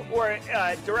CISO or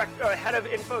a head of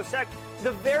InfoSec,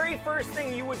 the very first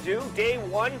thing you would do day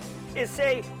one is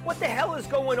say, what the hell is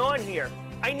going on here?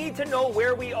 I need to know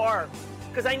where we are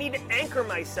because I need to anchor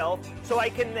myself so I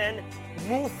can then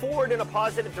move forward in a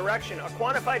positive direction. A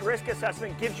quantified risk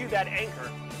assessment gives you that anchor.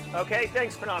 Okay,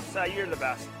 thanks, Panopsa. You're the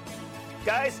best.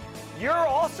 Guys, you're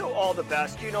also all the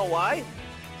best. You know why?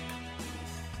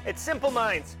 It's Simple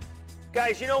Minds.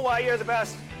 Guys, you know why you're the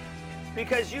best?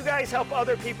 Because you guys help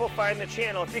other people find the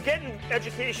channel. If you're getting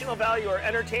educational value or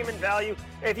entertainment value,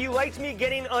 if you liked me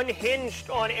getting unhinged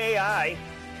on AI,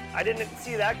 I didn't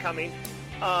see that coming.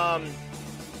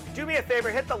 Do me a favor,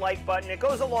 hit the like button. It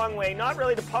goes a long way, not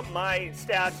really to pump my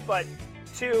stats, but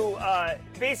to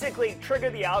basically trigger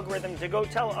the algorithm to go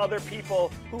tell other people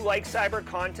who like cyber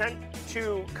content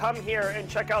to come here and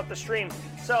check out the stream.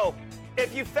 So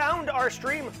if you found our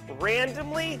stream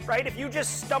randomly, right, if you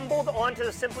just stumbled onto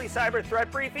the Simply Cyber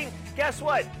Threat Briefing, guess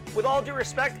what? With all due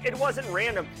respect, it wasn't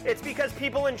random. It's because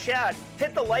people in chat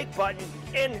hit the like button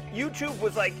and YouTube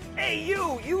was like, hey,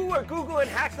 you are Googling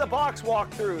Hack the Box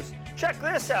walkthroughs. Check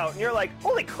this out. And you're like,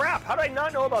 holy crap, how did I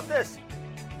not know about this?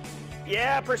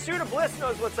 Yeah, Pursuit of Bliss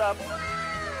knows what's up.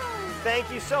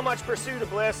 Thank you so much, Pursuit of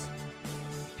Bliss.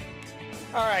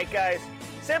 All right, guys.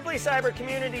 Simply Cyber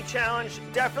Community Challenge,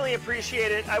 definitely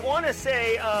appreciate it. I want to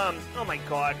say, oh my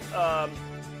God,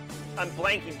 I'm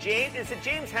blanking. Is it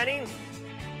James Henning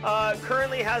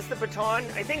currently has the baton?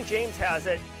 I think James has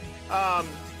it.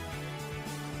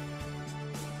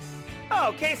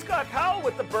 Oh, K. Scott Powell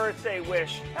with the birthday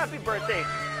wish. Happy birthday.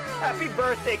 Happy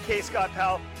birthday, K. Scott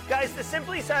Powell. Guys, the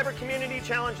Simply Cyber Community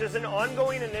Challenge is an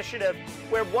ongoing initiative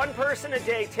where one person a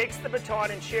day takes the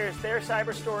baton and shares their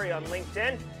cyber story on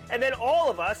LinkedIn. And then all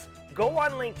of us go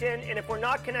on LinkedIn, and if we're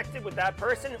not connected with that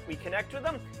person, we connect with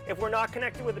them. If we're not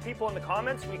connected with the people in the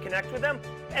comments, we connect with them.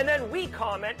 And then we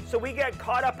comment, so we get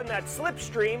caught up in that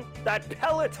slipstream, that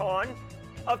peloton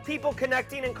of people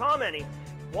connecting and commenting.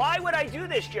 Why would I do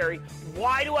this, Jerry?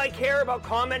 Why do I care about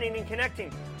commenting and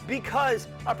connecting? Because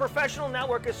a professional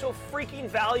network is so freaking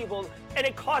valuable and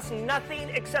it costs nothing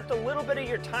except a little bit of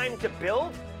your time to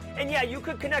build. And yeah, you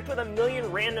could connect with a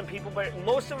million random people, but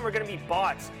most of them are going to be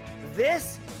bots.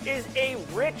 This is a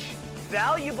rich,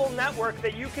 valuable network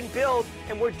that you can build,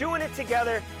 and we're doing it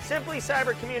together. Simply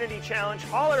Cyber Community Challenge.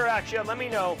 Holler at you. Let me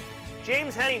know.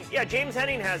 James Henning. Yeah, James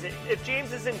Henning has it. If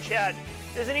James is in chat,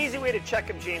 there's an easy way to check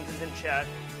if James is in chat.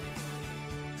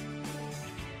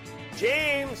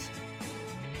 James.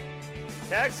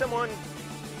 Tag someone,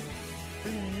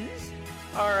 please.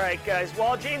 All right, guys.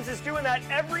 While James is doing that,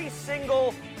 every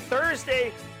single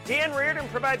Thursday, Dan Reardon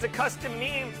provides a custom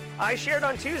meme. I shared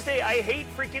on Tuesday, I hate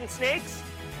freaking snakes.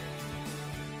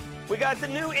 We got the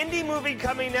new indie movie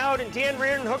coming out, and Dan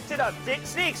Reardon hooked it up.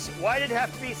 Snakes. Why did it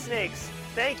have to be snakes?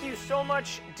 Thank you so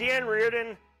much, Dan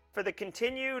Reardon, for the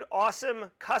continued awesome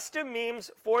custom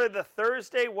memes for the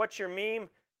Thursday What's Your Meme?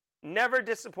 Never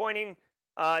disappointing.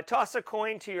 Toss a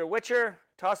coin to your Witcher.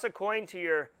 Toss a coin to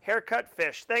your Haircut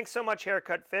Fish. Thanks so much,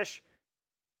 Haircut Fish.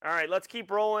 All right, let's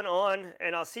keep rolling on,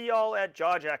 and I'll see y'all at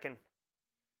Jawjacking.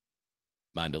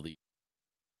 Mondelez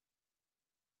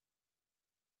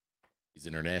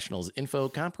International's info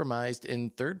compromised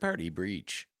in third-party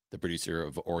breach. The producer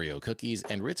of Oreo cookies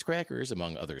and Ritz crackers,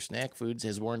 among other snack foods,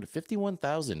 has warned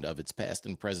 51,000 of its past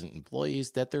and present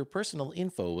employees that their personal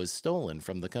info was stolen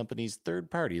from the company's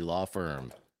third-party law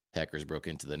firm. Hackers broke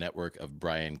into the network of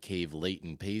Brian Cave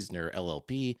Leighton Paisner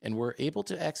LLP and were able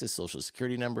to access social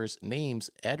security numbers, names,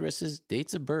 addresses,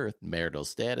 dates of birth, marital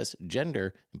status,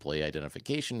 gender, employee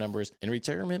identification numbers, and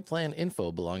retirement plan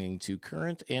info belonging to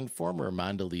current and former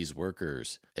Mondelez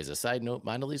workers. As a side note,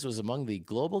 Mondelez was among the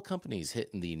global companies hit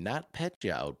in the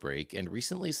NotPetya outbreak and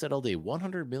recently settled a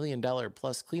 $100 million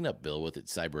plus cleanup bill with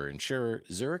its cyber insurer,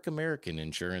 Zurich American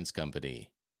Insurance Company.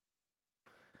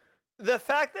 The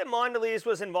fact that Mondelez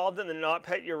was involved in the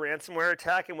NotPetya ransomware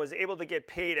attack and was able to get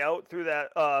paid out through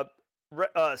that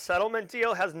settlement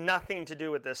deal has nothing to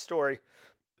do with this story.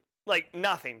 Like,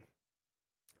 nothing.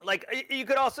 Like, you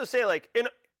could also say, like,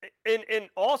 in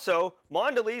also,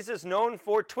 Mondelez is known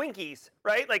for Twinkies,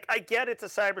 right? Like, I get it's a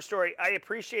cyber story. I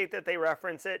appreciate that they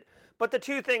reference it. But the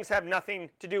two things have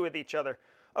nothing to do with each other.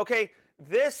 Okay,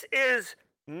 this is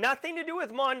nothing to do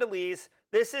with Mondelez.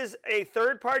 This is a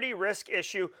third-party risk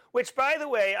issue, which, by the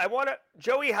way,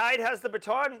 Joey Hyde has the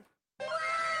baton.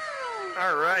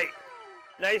 All right.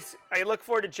 Nice. I look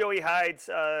forward to Joey Hyde's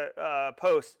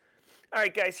post. All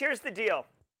right, guys, here's the deal.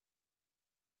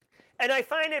 And I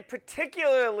find it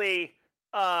particularly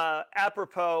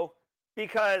apropos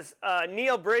because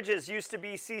Neil Bridges used to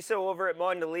be CISO over at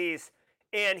Mondelez,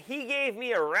 and he gave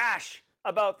me a rash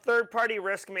about third-party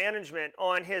risk management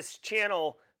on his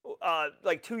channel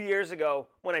like 2 years ago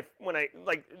when I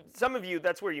like some of you,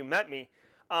 that's where you met me,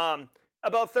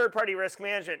 about third-party risk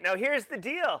management. Now here's the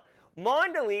deal.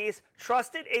 Mondelez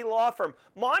trusted a law firm.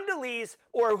 Mondelez,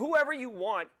 or whoever you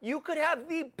want, you could have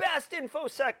the best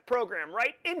InfoSec program,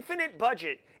 right? Infinite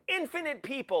budget, infinite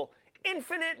people,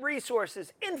 infinite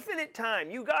resources, infinite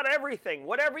time. You got everything.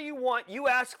 Whatever you want, you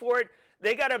ask for it.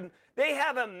 They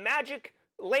have a magic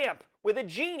lamp with a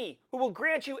genie who will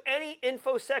grant you any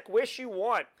InfoSec wish you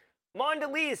want.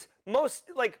 Mondelez,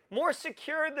 more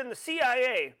secure than the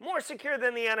CIA, more secure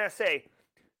than the NSA,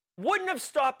 wouldn't have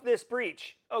stopped this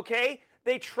breach, okay?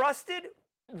 They trusted,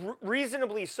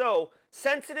 reasonably so,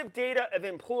 sensitive data of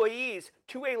employees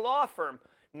to a law firm.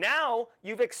 Now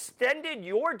you've extended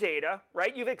your data,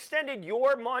 right? You've extended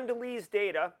your Mondelez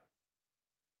data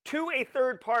to a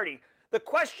third party. The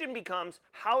question becomes,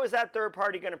 how is that third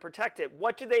party going to protect it?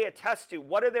 What do they attest to?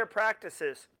 What are their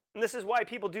practices? And this is why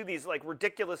people do these like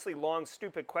ridiculously long,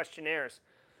 stupid questionnaires,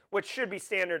 which should be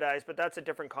standardized, but that's a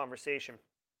different conversation.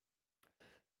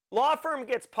 Law firm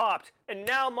gets popped, and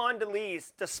now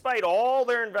Mondelez, despite all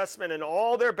their investment and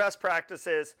all their best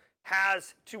practices,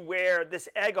 has to wear this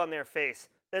egg on their face.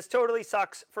 This totally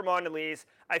sucks for Mondelez.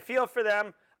 I feel for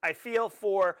them. I feel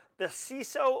for the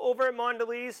CISO over at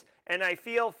Mondelez, and I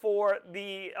feel for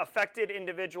the affected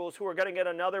individuals who are going to get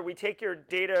another. We take your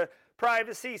data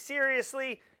privacy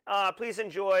seriously. Please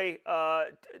enjoy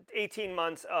 18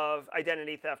 months of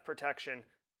identity theft protection.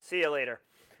 See you later.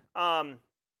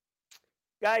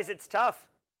 Guys, it's tough.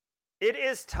 It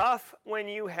is tough when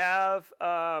you have,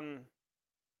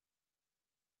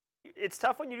 it's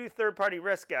tough when you do third-party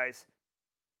risk, guys.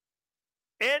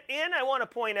 And I want to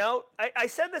point out, I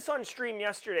said this on stream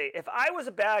yesterday. If I was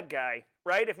a bad guy,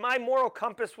 right? If my moral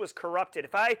compass was corrupted,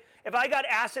 if I got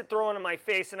acid thrown in my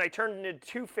face and I turned into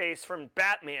Two-Face from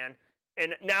Batman,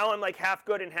 and now I'm like half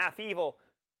good and half evil,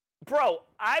 bro,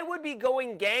 I would be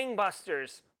going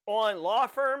gangbusters on law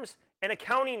firms and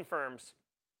accounting firms,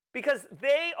 because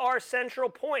they are central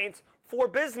points for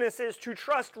businesses to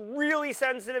trust really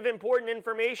sensitive, important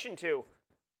information to.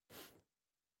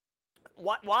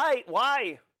 Why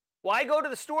go to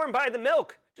the store and buy the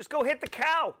milk? Just go hit the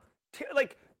cow.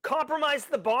 Like, compromise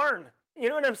the barn. You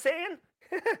know what I'm saying?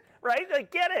 Right?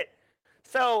 Like, get it.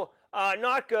 So,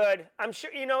 not good. I'm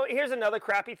sure, here's another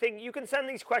crappy thing. You can send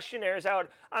these questionnaires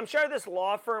out. I'm sure this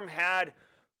law firm had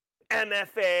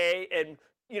MFA and,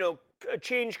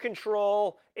 change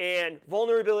control and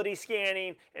vulnerability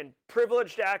scanning and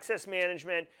privileged access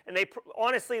management. And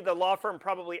honestly, the law firm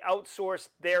probably outsourced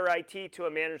their IT to a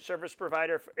managed service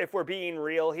provider, if we're being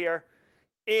real here.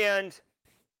 And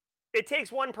it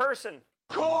takes one person.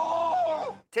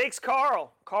 Carl! Takes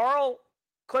Carl. Carl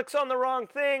clicks on the wrong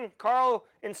thing. Carl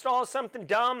installs something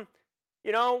dumb,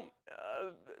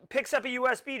 picks up a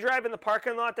USB drive in the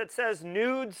parking lot that says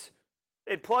nudes.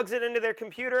 It plugs it into their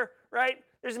computer, right?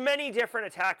 There's many different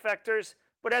attack vectors,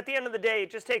 but at the end of the day, it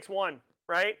just takes one,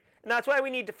 right? And that's why we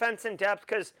need defense in depth,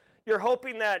 because you're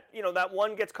hoping that, that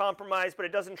one gets compromised, but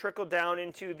it doesn't trickle down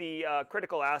into the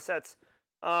critical assets.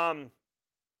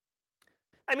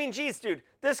 Geez, dude,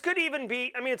 this could even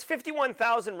be, it's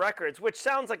 51,000 records, which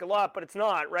sounds like a lot, but it's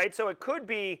not, right? So it could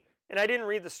be, and I didn't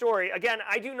read the story. Again,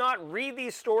 I do not read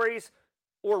these stories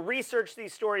or research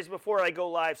these stories before I go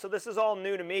live, so this is all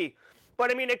new to me.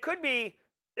 But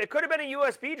it could have been a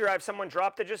USB drive someone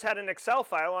dropped that just had an Excel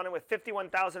file on it with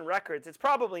 51,000 records. It's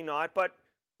probably not, but,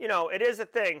 it is a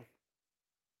thing.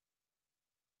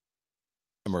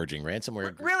 Emerging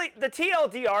ransomware. Really, the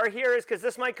TLDR here is, because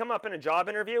this might come up in a job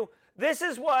interview, this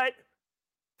is what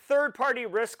third-party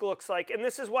risk looks like, and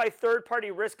this is why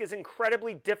third-party risk is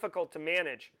incredibly difficult to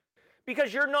manage.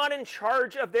 Because you're not in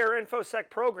charge of their InfoSec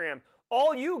program.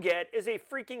 All you get is a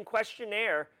freaking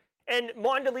questionnaire, and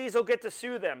Mondelez will get to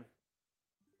sue them.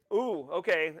 Ooh,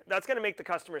 okay, that's going to make the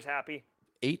customers happy.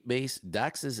 8base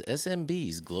doxes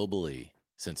SMBs globally.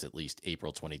 Since at least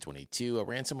April 2022, a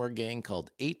ransomware gang called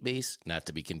 8base, not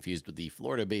to be confused with the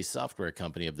Florida-based software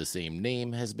company of the same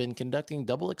name, has been conducting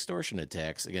double extortion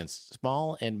attacks against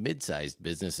small and mid-sized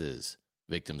businesses.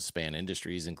 Victims span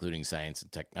industries including science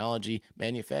and technology,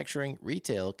 manufacturing,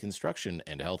 retail, construction,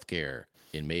 and healthcare.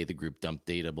 In May, the group dumped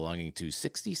data belonging to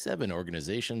 67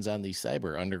 organizations on the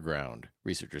cyber underground.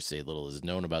 Researchers say little is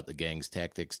known about the gang's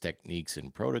tactics, techniques,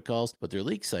 and protocols, but their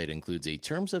leak site includes a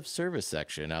terms of service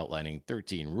section outlining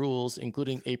 13 rules,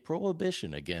 including a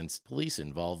prohibition against police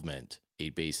involvement.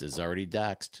 8base has already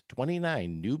doxed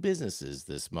 29 new businesses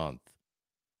this month.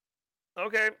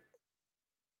 Okay.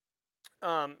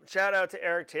 Shout out to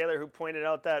Eric Taylor, who pointed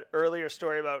out that earlier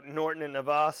story about Norton and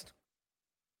Avast.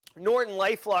 Norton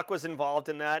LifeLock was involved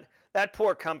in that. That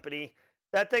poor company.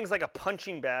 That thing's like a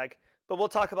punching bag. But we'll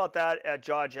talk about that at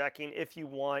Jaw Jacking if you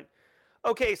want.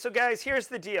 Okay, so guys, here's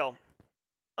the deal.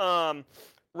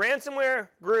 Ransomware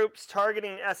groups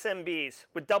targeting SMBs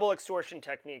with double extortion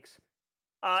techniques.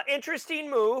 Interesting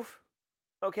move.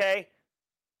 Okay.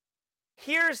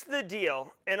 Here's the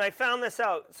deal, and I found this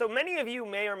out. So many of you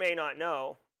may or may not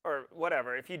know, or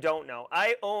whatever, if you don't know,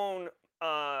 I own,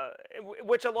 so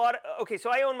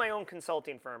I own my own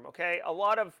consulting firm, okay? A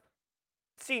lot of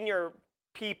senior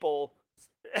people,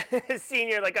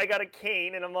 senior, like I got a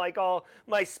cane and I'm like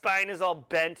my spine is all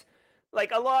bent.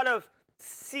 Like a lot of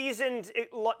seasoned,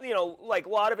 like a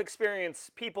lot of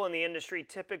experienced people in the industry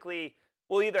typically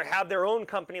will either have their own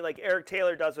company like Eric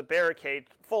Taylor does with Barricade,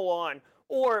 full on,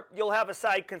 or you'll have a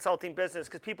side consulting business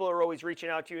because people are always reaching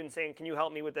out to you and saying, can you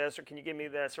help me with this, or can you give me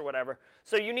this, or whatever.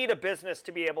 So you need a business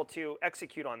to be able to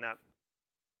execute on that.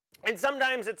 And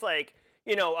sometimes it's like,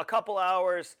 a couple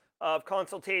hours of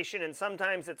consultation, and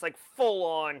sometimes it's like full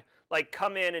on, like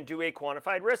come in and do a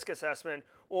quantified risk assessment.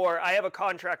 Or I have a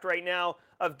contract right now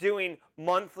of doing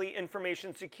monthly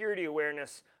information security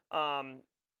awareness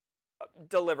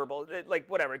deliverable, like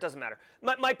whatever, it doesn't matter.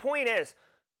 My point is,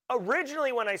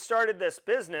 originally when I started this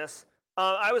business,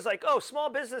 I was like, oh, small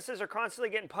businesses are constantly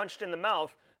getting punched in the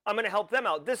mouth. I'm going to help them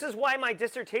out. This is why my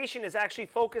dissertation is actually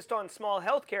focused on small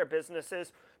healthcare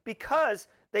businesses, because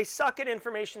they suck at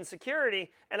information security,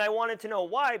 and I wanted to know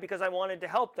why, because I wanted to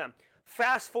help them.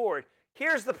 Fast forward.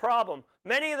 Here's the problem.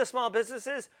 Many of the small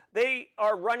businesses, they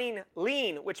are running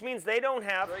lean, which means they don't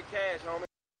have straight cash, homie.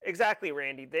 Exactly,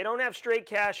 Randy. They don't have straight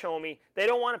cash, homie. They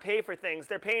don't want to pay for things.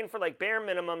 They're paying for like bare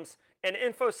minimums. And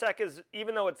InfoSec is,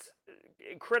 even though it's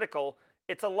critical,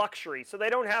 it's a luxury. So they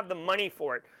don't have the money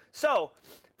for it. So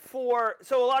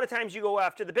a lot of times you go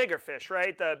after the bigger fish,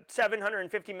 right? The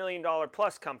 $750 million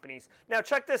plus companies. Now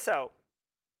check this out.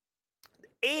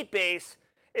 8base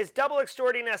is double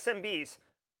extorting SMBs.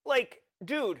 Like,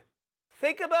 dude,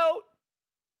 think about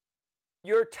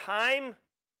your time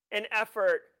and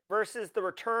effort versus the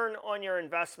return on your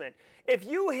investment. If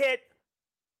you hit,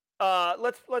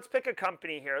 let's pick a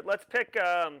company here. Let's pick,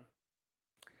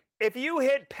 if you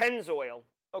hit Pennzoil,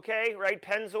 okay, right?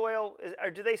 Pennzoil,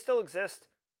 do they still exist?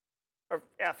 Or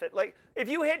F it. Like, if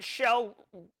you hit Shell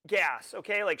Gas,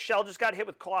 okay, like Shell just got hit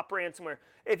with co-op ransomware.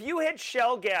 If you hit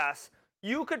Shell Gas,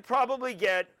 you could probably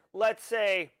get, let's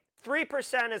say,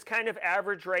 3% is kind of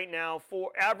average right now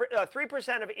for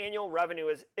 3% of annual revenue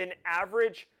is an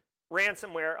average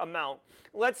ransomware amount.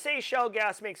 Let's say Shell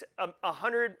Gas makes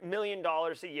 $100 million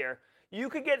a year. You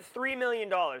could get $3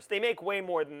 million. They make way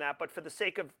more than that, but for the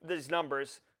sake of these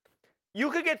numbers, you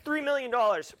could get $3 million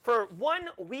for 1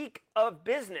 week of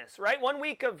business, right? 1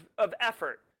 week of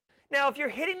effort. Now, if you're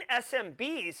hitting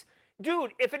SMBs,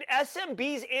 dude, if an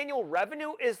SMB's annual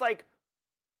revenue is like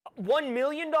 $1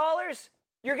 million,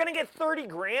 you're going to get 30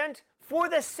 grand for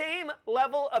the same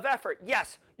level of effort.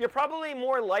 Yes, you're probably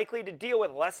more likely to deal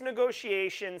with less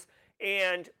negotiations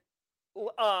and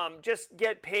just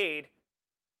get paid.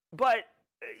 But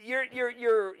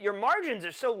your margins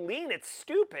are so lean, it's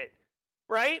stupid,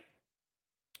 right?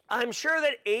 I'm sure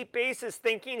that 8base is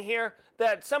thinking here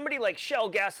that somebody like Shell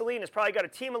Gasoline has probably got a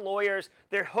team of lawyers.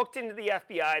 They're hooked into the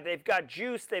FBI. They've got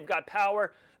juice. They've got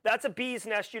power. That's a bee's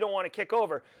nest you don't want to kick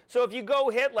over. So if you go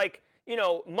hit like,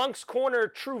 Monk's Corner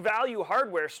True Value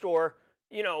hardware store,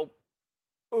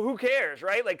 who cares,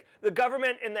 right? Like the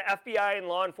government and the FBI and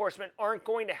law enforcement aren't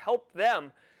going to help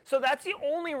them. So that's the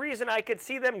only reason I could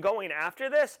see them going after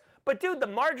this. But dude, the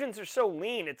margins are so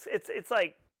lean. It's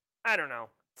like, I don't know.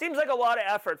 Seems like a lot of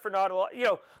effort for not a lot,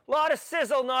 a lot of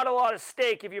sizzle, not a lot of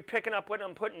steak if you're picking up what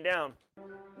I'm putting down.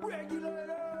 Regulators!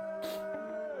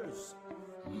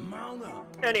 Mount up.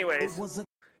 Anyways,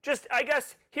 just, I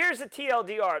guess, here's a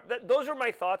TLDR. Those are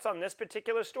my thoughts on this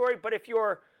particular story. But if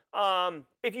you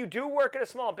do work at a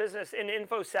small business in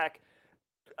InfoSec,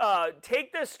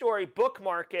 take this story,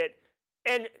 bookmark it,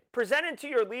 and present it to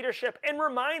your leadership and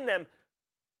remind them,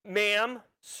 ma'am,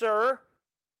 sir,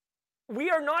 we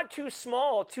are not too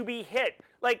small to be hit.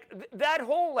 Like that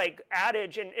whole like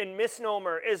adage and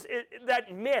misnomer is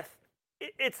that myth.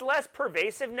 It's less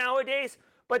pervasive nowadays,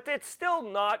 but it's still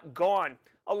not gone.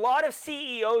 A lot of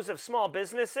CEOs of small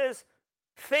businesses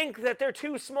think that they're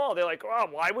too small. They're like, oh,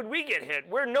 why would we get hit?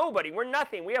 We're nobody. We're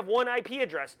nothing. We have one IP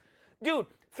address. Dude,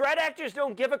 threat actors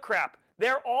don't give a crap.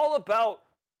 They're all about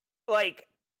like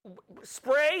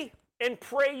spray and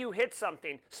pray you hit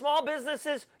something. Small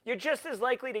businesses, you're just as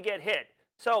likely to get hit.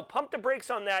 So pump the brakes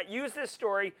on that. Use this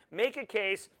story, make a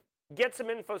case, get some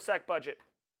InfoSec budget.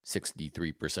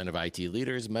 63% of IT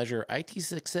leaders measure IT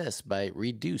success by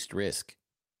reduced risk.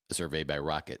 A survey by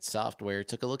Rocket Software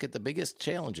took a look at the biggest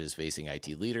challenges facing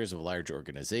IT leaders of large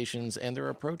organizations and their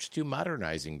approach to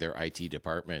modernizing their IT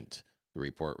department. The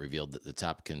report revealed that the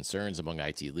top concerns among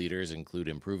IT leaders include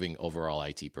improving overall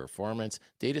IT performance,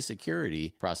 data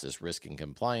security, process risk and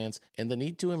compliance, and the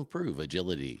need to improve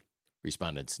agility.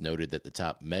 Respondents noted that the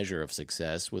top measure of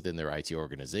success within their IT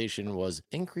organization was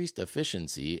increased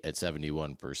efficiency at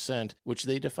 71%, which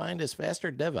they defined as faster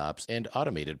DevOps and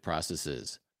automated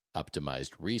processes.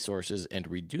 Optimized resources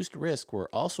and reduced risk were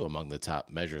also among the top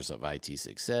measures of IT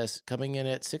success, coming in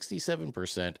at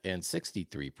 67% and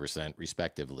 63%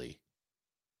 respectively.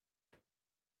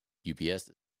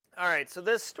 UPS. All right, so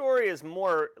this story is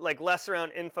more like less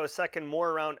around InfoSec and more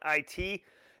around IT.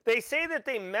 They say that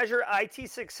they measure IT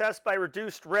success by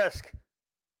reduced risk.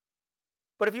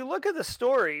 But if you look at the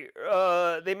story,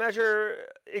 they measure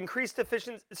increased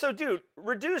efficiency. So, dude,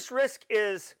 reduced risk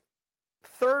is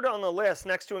third on the list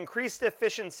next to increased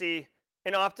efficiency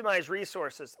and optimized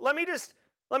resources. Let me just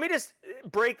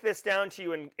break this down to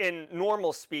you in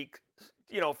normal speak,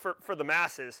 for the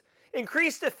masses.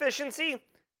 Increased efficiency,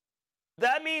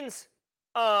 that means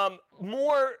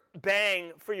more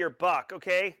bang for your buck,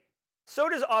 okay? So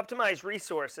does optimized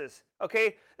resources,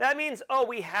 okay? That means,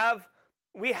 we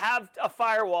have a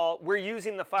firewall, we're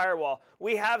using the firewall.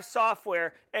 We have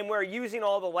software, and we're using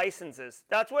all the licenses.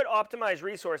 That's what optimized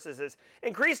resources is.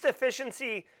 Increased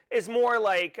efficiency is more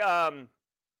like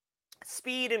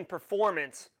speed and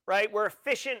performance, right? We're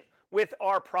efficient with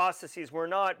our processes. We're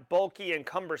not bulky and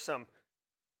cumbersome.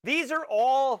 These are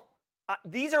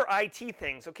IT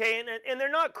things, okay? And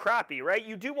they're not crappy, right?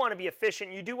 You do want to be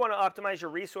efficient. You do want to optimize your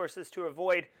resources to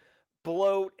avoid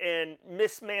bloat and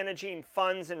mismanaging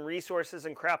funds and resources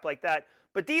and crap like that.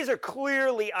 But these are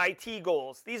clearly IT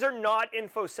goals. These are not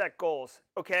InfoSec goals,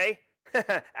 okay?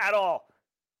 At all.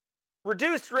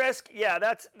 Reduced risk, yeah,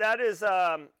 that is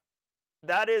an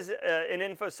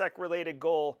InfoSec related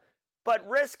goal. But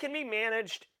risk can be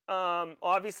managed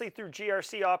obviously through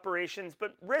GRC operations,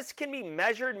 but risk can be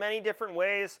measured many different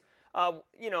ways.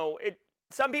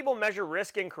 Some people measure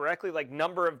risk incorrectly, like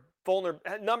number of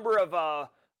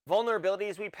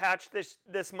vulnerabilities we patched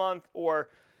this month, or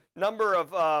number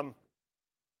of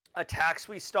attacks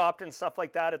we stopped and stuff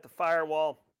like that at the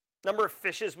firewall, number of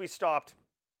phishes we stopped.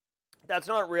 That's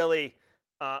not really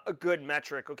a good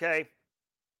metric, okay?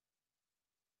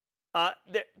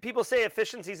 People say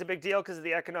efficiency is a big deal because of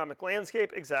the economic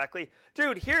landscape. Exactly.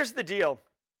 Dude, here's the deal.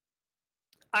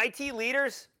 IT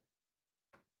leaders,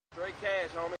 Straight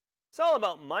cash, homie. it's all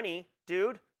about money,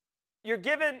 dude.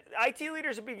 IT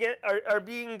leaders are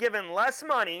being given less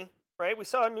money, right? We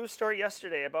saw a news story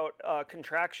yesterday about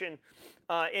contraction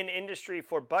in industry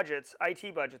for budgets,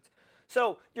 IT budgets.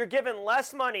 So you're given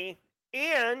less money,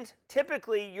 and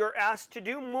typically you're asked to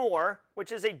do more,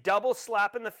 which is a double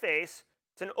slap in the face.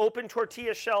 It's an open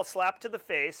tortilla shell slap to the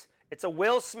face. It's a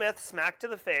Will Smith smack to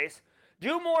the face.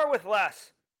 Do more with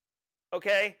less,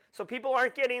 okay? So people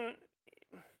aren't getting...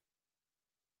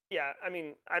 Yeah, I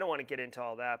mean, I don't want to get into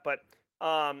all that, but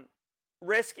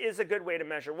risk is a good way to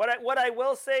measure. What I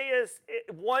will say is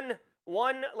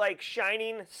one like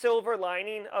shining silver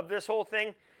lining of this whole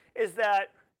thing is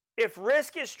that if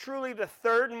risk is truly the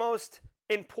third most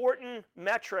important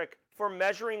metric for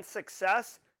measuring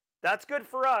success, that's good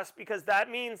for us, because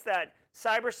that means that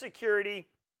cybersecurity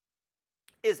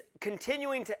is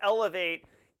continuing to elevate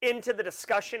into the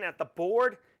discussion at the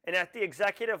board and at the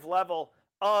executive level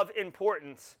of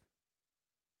importance.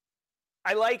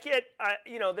 I like it.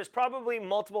 There's probably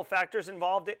multiple factors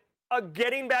involved.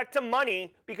 Getting back to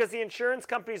money, because the insurance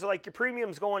companies are like, your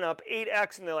premium's going up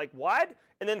 8x, and they're like, what?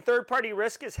 And then third-party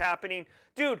risk is happening.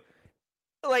 Dude,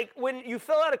 like when you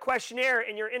fill out a questionnaire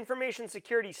and your information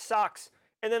security sucks,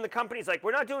 and then the company's like,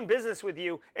 we're not doing business with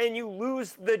you, and you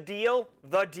lose the deal,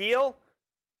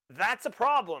 that's a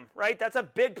problem, right? That's a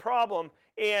big problem.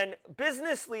 And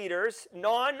business leaders,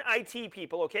 non-IT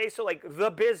people, okay, so like the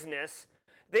business,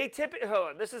 they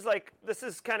this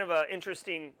is kind of an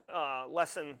interesting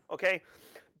lesson, okay?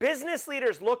 Business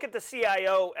leaders look at the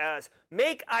CIO as,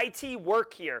 make IT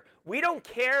work here. We don't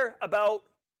care about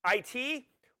IT.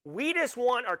 We just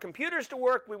want our computers to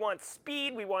work. We want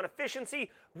speed. We want efficiency.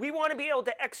 We want to be able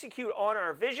to execute on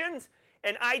our visions,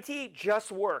 and IT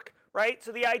just work, right?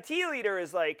 So the IT leader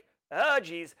is like, oh,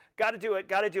 geez, got to do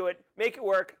it, make it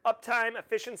work, uptime,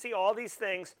 efficiency, all these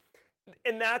things.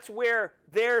 And that's where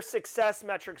their success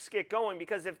metrics get going,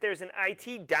 because if there's an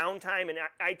IT downtime, an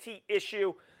IT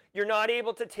issue, you're not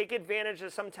able to take advantage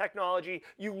of some technology,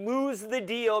 you lose the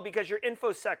deal because your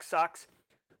InfoSec sucks,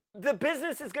 the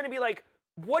business is going to be like,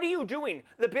 what are you doing?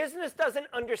 The business doesn't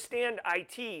understand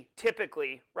IT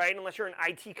typically, right? Unless you're an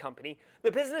IT company.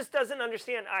 The business doesn't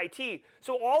understand IT.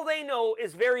 So all they know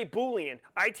is very Boolean.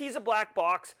 IT is a black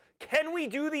box. Can we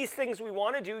do these things we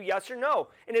want to do? Yes or no?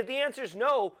 And if the answer is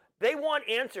no, they want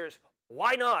answers.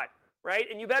 Why not? Right?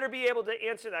 And you better be able to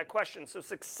answer that question. So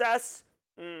success.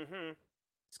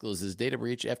 Discloses data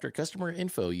breach after customer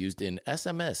info used in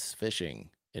SMS phishing.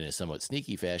 In a somewhat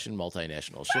sneaky fashion,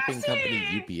 multinational shipping company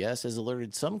UPS has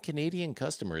alerted some Canadian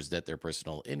customers that their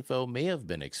personal info may have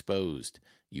been exposed.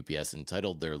 UPS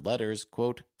entitled their letters,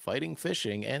 quote, "Fighting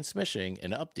Phishing and Smishing,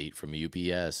 an update from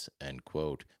UPS," end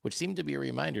quote, which seemed to be a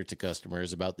reminder to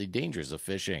customers about the dangers of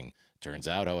phishing. Turns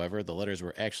out, however, the letters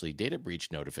were actually data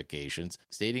breach notifications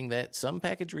stating that some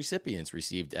package recipients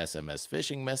received SMS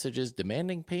phishing messages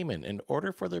demanding payment in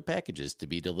order for their packages to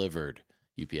be delivered.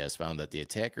 UPS found that the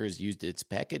attackers used its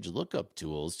package lookup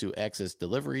tools to access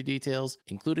delivery details,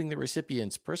 including the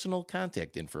recipient's personal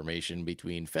contact information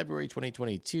between February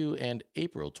 2022 and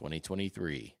April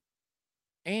 2023.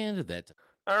 And that...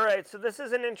 All right, so this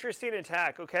is an interesting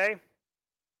attack, okay?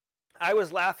 I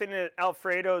was laughing at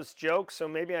Alfredo's joke, so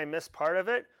maybe I missed part of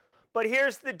it. But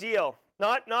here's the deal.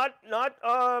 Not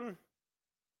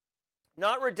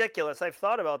ridiculous. I've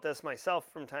thought about this myself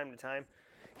from time to time.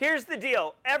 Here's the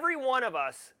deal. Every one of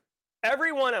us,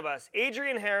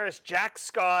 Adrian Harris, Jack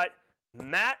Scott,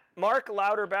 Mark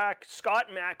Lauterbach,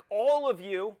 Scott Mack, all of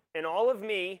you and all of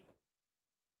me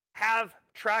have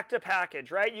tracked a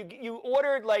package, right? You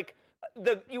ordered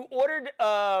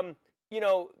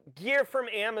gear from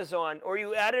Amazon, or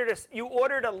you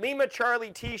ordered a Lima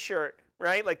Charlie t-shirt,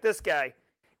 right? Like this guy.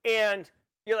 And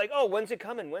you're like, oh, when's it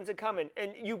coming? When's it coming?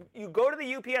 And you go to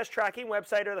the UPS tracking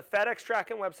website or the FedEx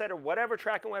tracking website or whatever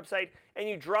tracking website, and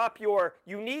you drop your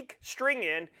unique string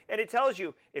in, and it tells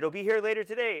you, it'll be here later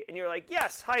today. And you're like,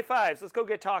 yes, high fives, let's go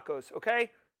get tacos,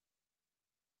 okay?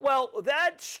 Well,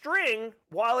 that string,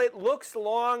 while it looks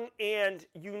long and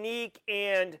unique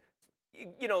and,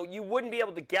 you wouldn't be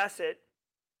able to guess it,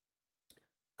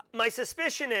 my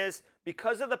suspicion is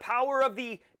because of the power of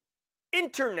the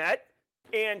internet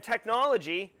and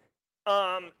technology,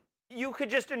 you could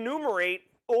just enumerate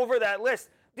over that list.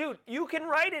 Dude, you can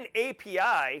write an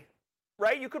API,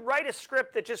 right? You could write a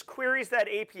script that just queries that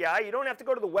API. You don't have to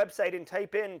go to the website and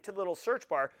type in to the little search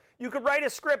bar. You could write a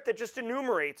script that just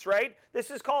enumerates, right? This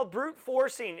is called brute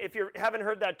forcing, if you haven't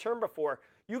heard that term before.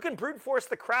 You can brute force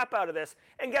the crap out of this.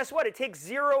 And guess what? It takes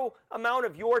zero amount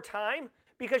of your time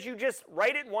because you just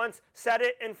write it once, set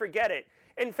it, and forget it.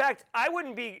 In fact, I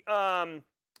wouldn't be...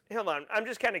 hold on, I'm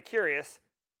just kind of curious.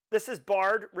 This is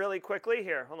Bard really quickly.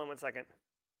 Here, hold on one second.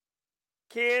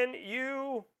 Can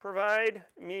you provide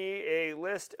me a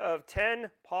list of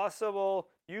 10 possible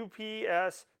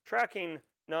UPS tracking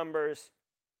numbers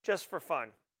just for fun?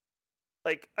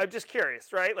 Like, I'm just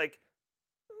curious, right? Like,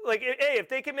 hey, if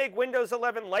they can make Windows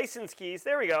 11 license keys,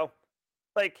 there we go.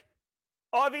 Like,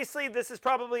 obviously, this is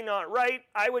probably not right.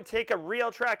 I would take a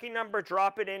real tracking number,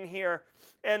 drop it in here,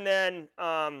 and then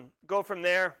go from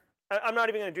there. I'm not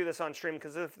even going to do this on stream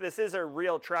because if this is a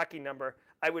real tracking number,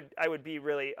 I would be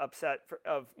really upset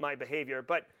of my behavior.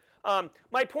 But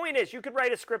my point is, you could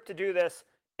write a script to do this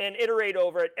and iterate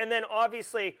over it. And then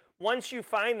obviously, once you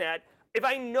find that, if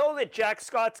I know that Jack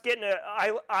Scott's getting an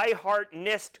iHeart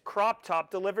Nist crop top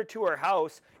delivered to her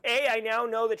house, A, I now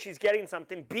know that she's getting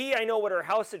something. B, I know what her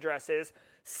house address is.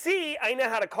 C, I know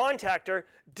how to contact her.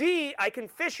 D, I can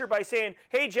fish her by saying,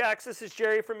 hey, Jax, this is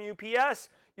Jerry from UPS.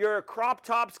 Your crop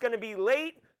top's going to be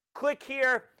late. Click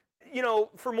here,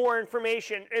 for more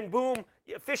information. And boom,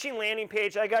 phishing landing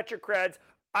page. I got your creds.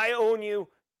 I own you.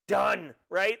 Done,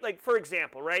 right? Like, for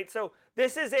example, right? So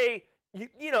this is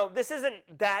this isn't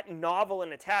that novel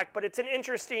an attack, but it's an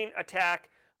interesting attack.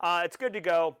 It's good to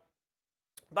go.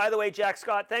 By the way, Jack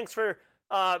Scott, thanks for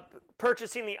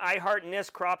purchasing the iHeart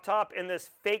Nist crop top in this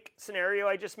fake scenario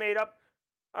I just made up.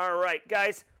 All right,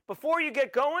 guys, before you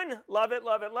get going, love it,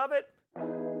 love it, love it.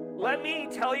 Let me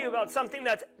tell you about something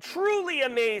that's truly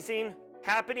amazing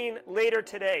happening later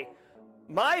today.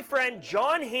 My friend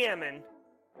John Hammond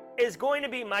is going to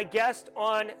be my guest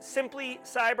on Simply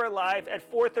Cyber Live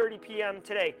at 4:30 p.m.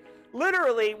 today.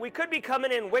 Literally, we could be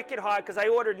coming in wicked hot because I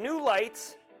ordered new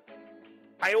lights.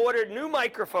 I ordered new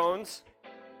microphones.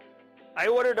 I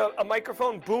ordered a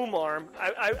microphone boom arm.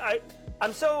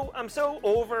 I'm so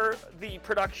over the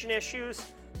production issues.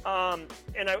 And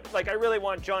I really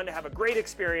want John to have a great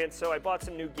experience, so I bought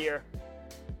some new gear.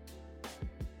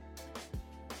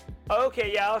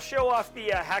 Okay, yeah, I'll show off the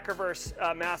Hackerverse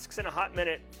masks in a hot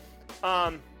minute.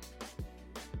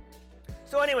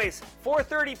 So anyways,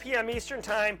 4:30 p.m. Eastern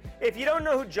Time. If you don't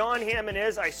know who John Hammond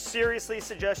is, I seriously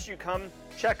suggest you come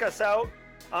Check us out.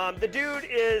 The dude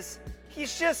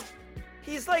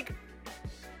he's like,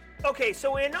 okay,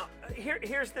 so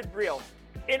here's the real.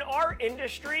 In our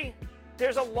industry,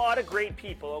 there's a lot of great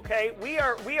people, okay? We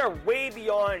are way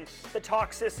beyond the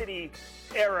toxicity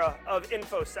era of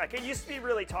InfoSec. It used to be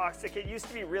really toxic. It used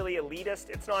to be really elitist.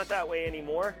 It's not that way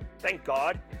anymore, thank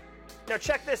God. Now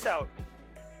check this out.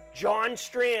 John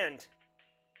Strand,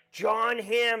 John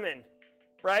Hammond,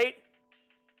 right?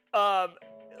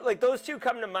 Like those two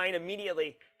come to mind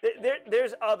immediately.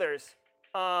 There's others.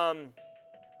 I'd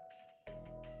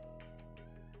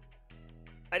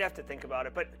have to think about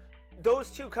it, but those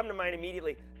two come to mind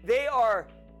immediately. They are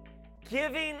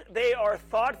giving, they are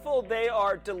thoughtful, they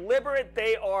are deliberate,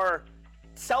 they are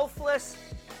selfless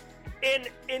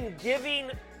in giving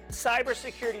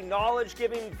cybersecurity knowledge,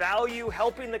 giving value,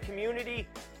 helping the community.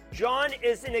 John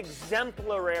is an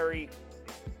exemplary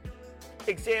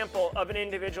example of an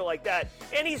individual like that,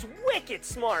 and he's wicked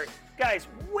smart, guys.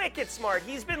 Wicked smart.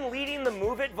 He's been leading the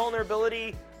Move It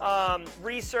vulnerability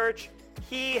research.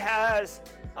 He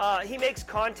makes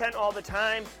content all the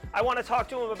time. I want to talk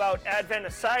to him about Advent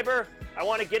of Cyber. I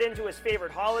want to get into his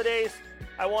favorite holidays.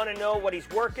 I want to know what he's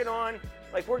working on.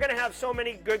 Like, we're going to have so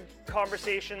many good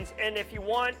conversations. And if you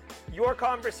want your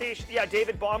conversation, yeah,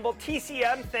 David Bombal,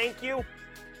 TCM, thank you.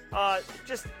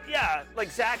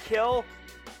 Like Zach Hill,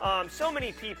 so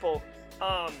many people.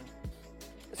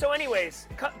 So anyways,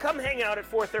 come hang out at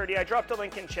 4:30. I dropped a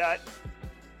link in chat.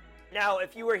 Now,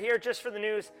 if you were here just for the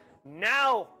news,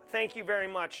 now thank you very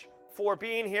much for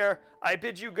being here. I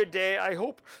bid you good day. I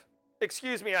hope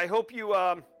you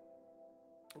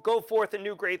go forth and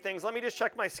do great things. Let me just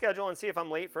check my schedule and see if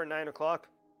I'm late for 9 o'clock.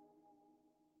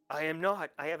 I am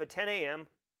not. I have a 10 a.m.,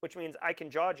 which means I can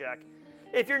jaw jack.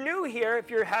 If you're new here, if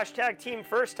you're hashtag team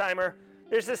first timer,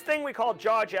 there's this thing we call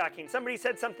jaw jacking. Somebody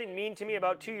said something mean to me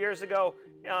about 2 years ago,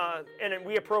 and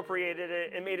we appropriated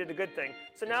it and made it a good thing.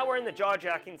 So now we're in the jaw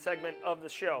jacking segment of the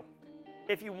show.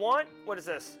 If you want, what is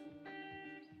this?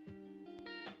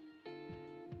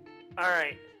 All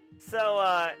right.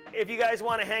 So if you guys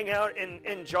want to hang out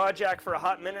and jaw jack for a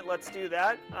hot minute, let's do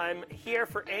that. I'm here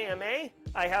for AMA.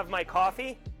 I have my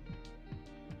coffee.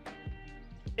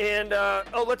 And,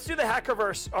 let's do the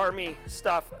Hackerverse Army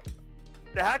stuff.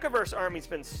 The Hackerverse Army's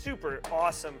been super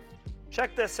awesome.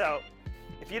 Check this out.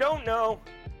 If you don't know,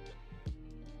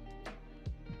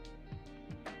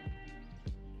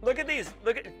 look at these.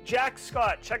 Look at Jack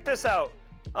Scott. Check this out.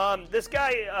 This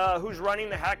guy who's running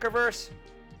the Hackerverse,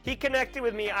 he connected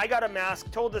with me. I got a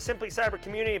mask, told the Simply Cyber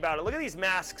community about it. Look at these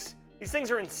masks. These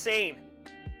things are insane.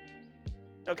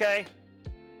 Okay?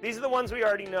 These are the ones we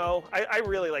already know. I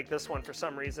really like this one for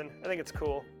some reason. I think it's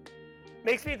cool.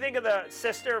 Makes me think of the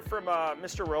sister from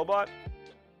Mr. Robot.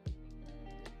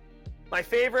 My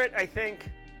favorite, I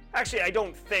think, actually I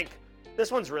don't think,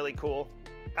 this one's really cool.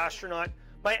 Astronaut.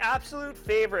 My absolute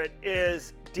favorite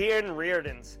is Dan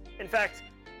Reardon's. In fact,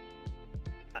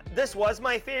 this was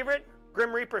my favorite,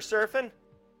 Grim Reaper Surfing.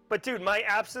 But dude, my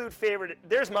absolute favorite,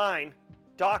 there's mine,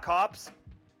 Doc Hops.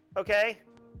 Okay?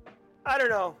 I don't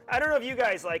know if you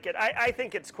guys like it. I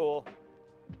think it's cool.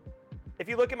 If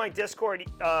you look at my Discord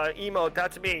emote,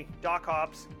 that's me, Doc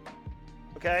Hops.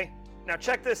 Okay? Now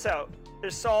check this out.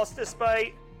 There's Solstice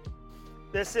Bite.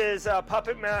 This is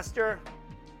Puppet Master.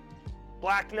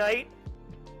 Black Knight.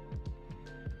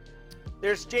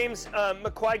 There's James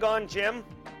McQuigon Jim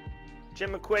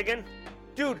McQuigan.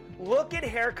 Dude, look at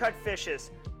Haircut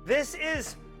Fishes. This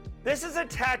is a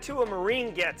tattoo a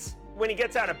Marine gets when he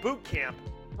gets out of boot camp.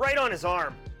 Right on his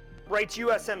arm. Writes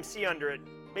USMC under it.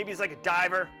 Maybe he's like a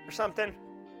diver or something.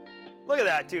 Look at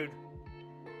that, dude.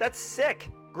 That's sick.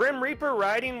 Grim Reaper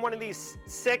riding one of these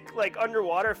sick, like,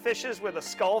 underwater fishes with a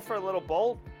skull for a little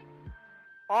bolt.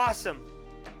 Awesome.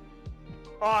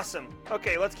 Awesome.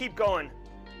 Okay, let's keep going.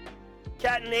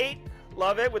 Cat and Nate,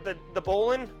 love it, with the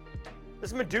bowling.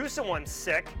 This Medusa one's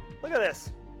sick. Look at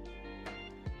this.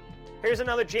 Here's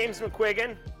another James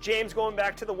McQuigan. James going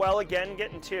back to the well again,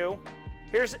 getting two.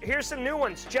 Here's some new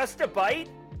ones. Just a Bite.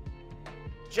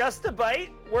 Just a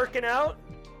Bite, working out.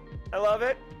 I love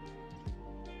it.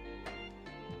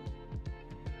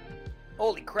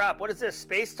 Holy crap, what is this?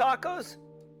 Space tacos?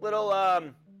 Little,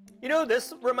 you know who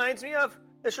this reminds me of?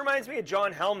 This reminds me of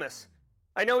John Helmus.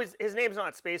 I know his name's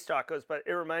not Space Tacos, but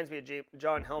it reminds me of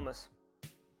John Helmus.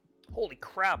 Holy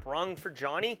crap, wrong for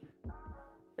Johnny?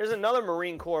 There's another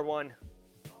Marine Corps one.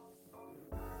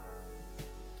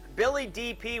 Billy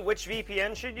DP, which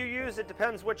VPN should you use? It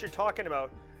depends what you're talking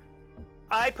about.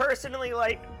 I personally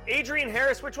like Adrian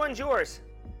Harris. Which one's yours?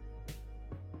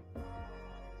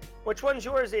 Which one's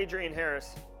yours, Adrian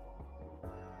Harris?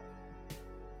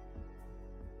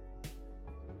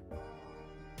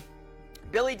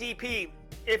 Billy DP,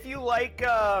 if you like,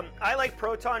 I like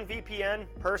Proton VPN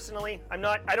personally. I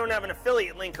don't have an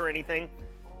affiliate link or anything.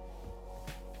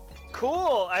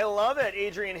 Cool, I love it,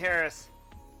 Adrian Harris.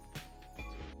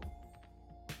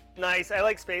 Nice, I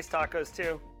like Space Tacos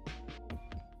too.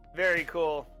 Very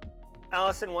cool.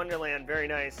 Alice in Wonderland, very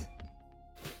nice.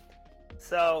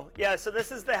 So, yeah, so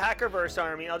this is the Hackerverse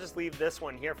Army. I'll just leave this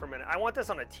one here for a minute. I want this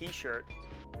on a t-shirt.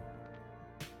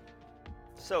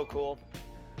 So cool.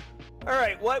 All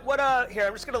right, here,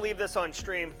 I'm just going to leave this on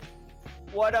stream.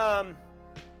 Yeah,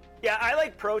 I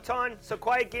like Proton. So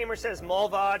Quiet Gamer says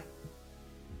Mulvad.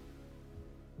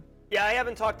 Yeah, I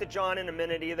haven't talked to John in a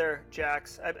minute either,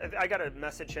 Jax. I got to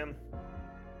message him.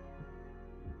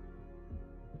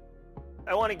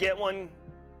 I want to get one.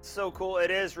 So cool. It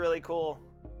is really cool.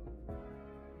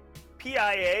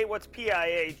 PIA? What's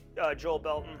PIA, Joel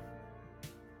Belton?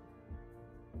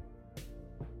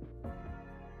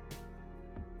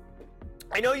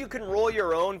 I know you can roll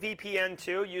your own VPN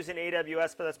too using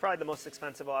AWS, but that's probably the most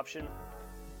expensive option.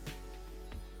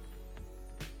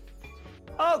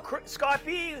 Oh, Scott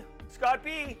B. Scott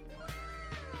B.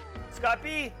 Scott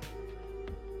B.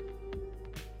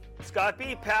 Scott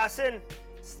B. Passing.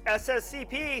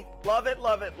 SSCP. Love it,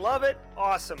 love it, love it.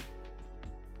 Awesome.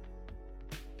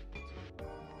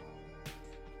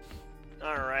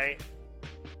 All right.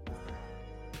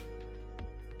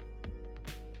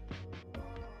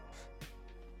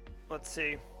 Let's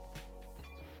see.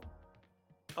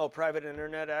 Oh, private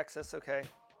internet access. Okay.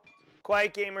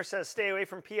 Quiet Gamer says stay away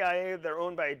from PIA. They're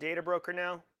owned by a data broker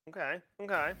now. Okay.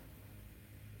 Okay.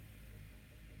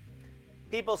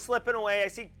 People slipping away. I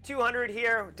see 200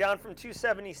 here, down from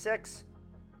 276.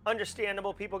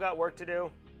 Understandable. People got work to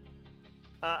do.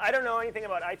 I don't know anything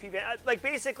about IPv. Like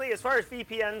basically, as far as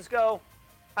VPNs go,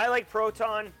 I like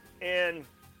Proton, and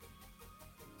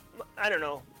I don't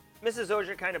know. Mrs.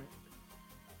 Ozier kind of.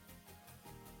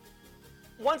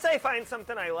 Once I find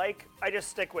something I like, I just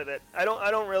stick with it. I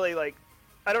don't really like.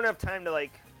 I don't have time to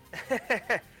like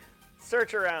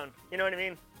search around. You know what I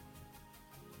mean?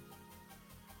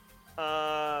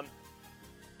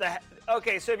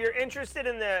 Okay, so if you're interested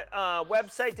in the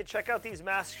website to check out these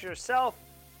masks yourself,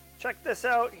 check this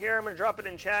out here. I'm going to drop it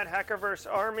in chat. Hackerverse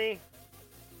Army.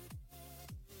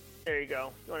 There you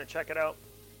go. You want to check it out?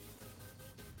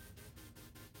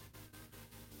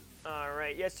 All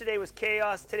right. Yesterday was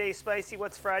chaos. Today's spicy.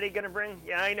 What's Friday going to bring?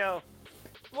 Yeah, I know.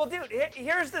 Well, dude,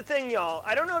 here's the thing, y'all.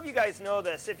 I don't know if you guys know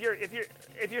this. If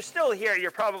you're still here,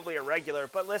 you're probably a regular.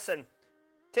 But listen,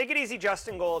 take it easy,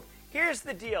 Justin Gold. Here's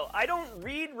the deal. I don't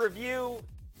read, review,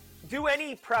 do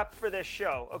any prep for this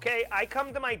show, okay? I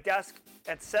come to my desk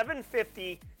at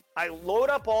 7:50. I load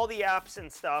up all the apps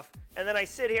and stuff, and then I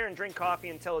sit here and drink coffee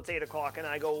until it's 8 o'clock, and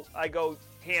I go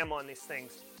ham on these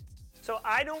things. So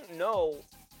I don't know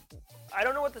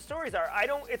what the stories are.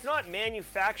 It's not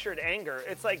manufactured anger.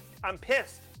 It's like I'm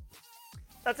pissed.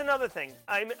 That's another thing.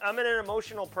 I'm an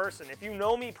emotional person. If you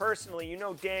know me personally, you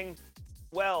know dang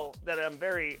well that I'm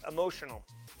very emotional.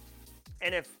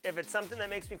 And if it's something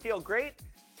that makes me feel great,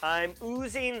 I'm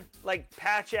oozing like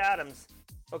Patch Adams,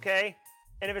 okay?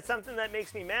 And if it's something that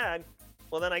makes me mad,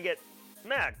 well, then I get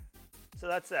mad. So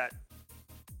that's that.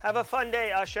 Have a fun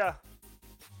day, Usha.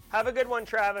 Have a good one,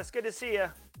 Travis. Good to see you.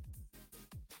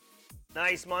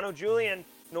 Nice. Mono Julian,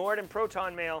 Nord, and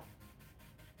Proton Mail.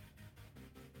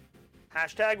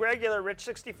 Hashtag regular.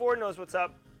 Rich64 knows what's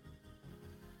up.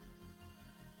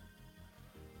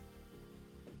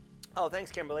 Oh,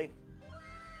 thanks, Kimberly.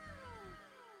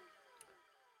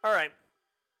 All right.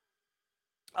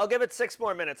 I'll give it 6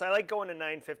 more minutes. I like going to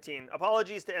 9:15.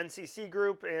 Apologies to NCC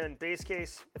Group and Base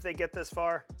Case if they get this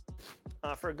far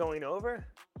for going over.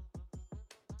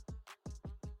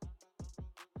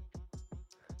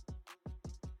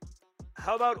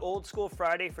 How about old school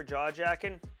Friday for jaw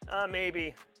jacking?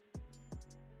 Maybe.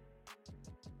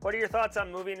 What are your thoughts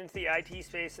on moving into the IT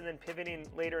space and then pivoting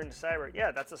later into cyber?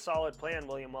 Yeah, that's a solid plan,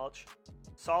 William Welch.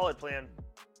 Solid plan.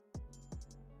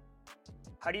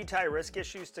 How do you tie risk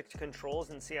issues to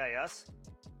controls in CIS?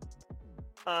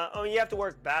 You have to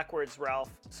work backwards,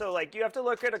 Ralph. So, like, you have to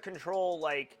look at a control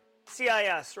like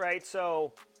CIS, right?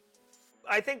 So,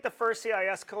 I think the first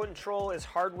CIS control is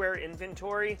hardware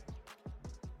inventory.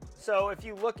 So, if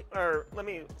you look, or let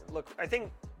me look, I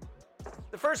think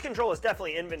the first control is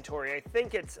definitely inventory. I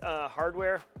think it's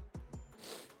hardware.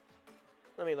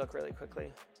 Let me look really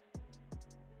quickly.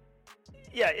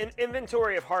 Yeah,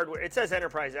 inventory of hardware. It says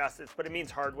enterprise assets, but it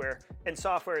means hardware, and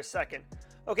software is second.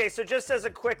 Okay, so just as a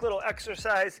quick little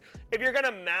exercise, if you're going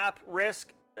to map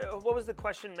risk, what was the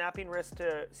question? Mapping risk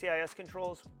to CIS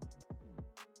controls?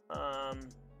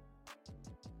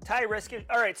 Tie risk.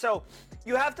 All right, so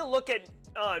you have to look at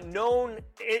known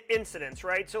incidents,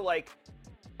 right? So like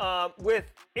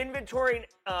with inventorying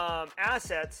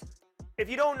assets, if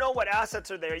you don't know what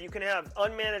assets are there, you can have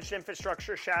unmanaged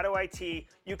infrastructure, shadow IT.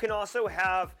 You can also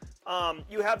have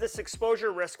you have this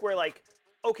exposure risk where, like,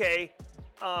 okay,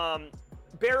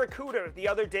 Barracuda the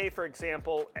other day, for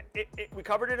example, we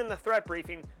covered it in the threat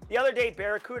briefing. The other day,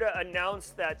 Barracuda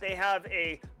announced that they have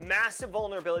a massive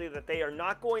vulnerability that they are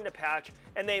not going to patch,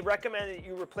 and they recommend that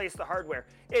you replace the hardware.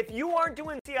 If you aren't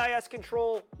doing CIS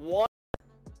control 1,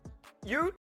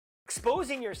 you're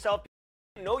exposing yourself.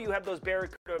 You know you have those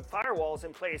Barracuda firewalls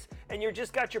in place, and you're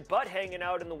just got your butt hanging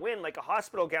out in the wind like a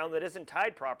hospital gown that isn't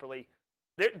tied properly.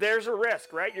 There's a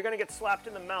risk, right? You're going to get slapped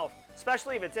in the mouth,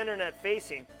 especially if it's internet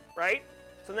facing, right?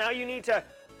 So now you need to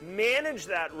manage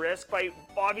that risk by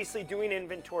obviously doing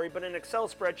inventory, but an Excel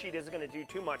spreadsheet isn't going to do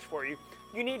too much for you.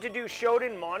 You need to do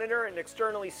Shodan monitor and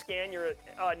externally scan your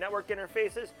network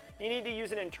interfaces. You need to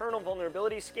use an internal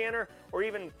vulnerability scanner, or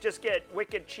even just get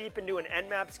wicked cheap and do an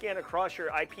Nmap scan across your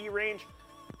IP range.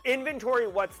 Inventory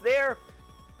what's there.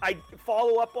 I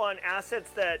follow up on assets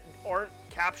that aren't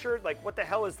captured. Like, what the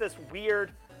hell is this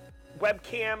weird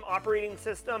webcam operating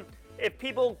system? If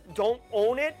people don't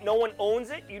own it, no one owns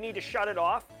it, you need to shut it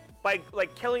off by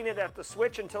like killing it at the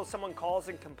switch until someone calls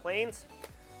and complains.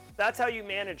 That's how you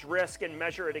manage risk and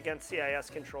measure it against CIS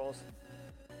controls.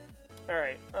 All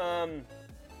right.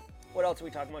 What else are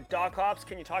we talking about? Doc Ops,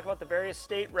 can you talk about the various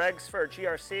state regs for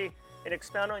GRC and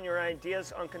expound on your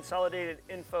ideas on consolidated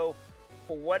info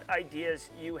for what ideas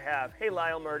you have? Hey,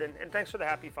 Lyle Murden, and thanks for the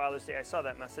Happy Father's Day. I saw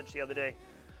that message the other day.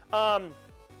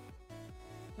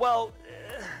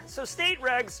 So state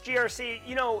regs, GRC,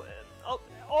 you know,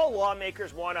 all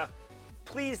lawmakers want to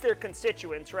please their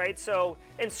constituents, right? So,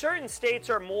 and certain states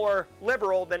are more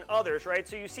liberal than others, right?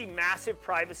 So you see massive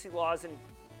privacy laws in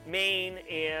Maine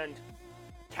and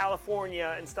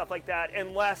California and stuff like that,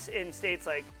 and less in states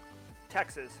like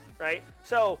Texas, right?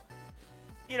 So,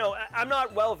 you know, I'm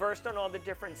not well versed on all the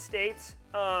different states'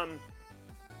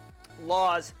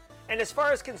 laws. And as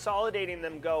far as consolidating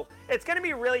them go, it's going to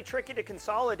be really tricky to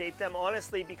consolidate them,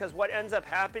 honestly, because what ends up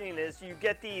happening is you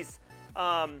get these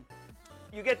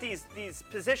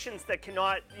positions that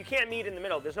you can't meet in the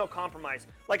middle. There's no compromise.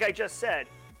 Like I just said,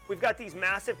 we've got these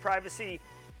massive privacy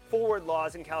forward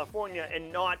laws in California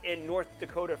and not in North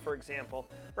Dakota, for example,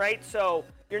 right? So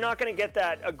you're not going to get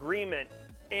that agreement.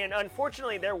 And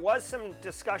unfortunately, there was some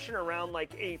discussion around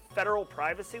like a federal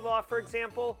privacy law, for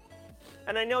example.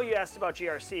 And I know you asked about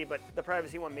GRC, but the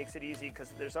privacy one makes it easy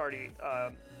because there's already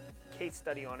a case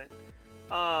study on it.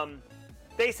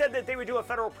 They said that they would do a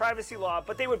federal privacy law,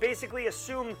 but they would basically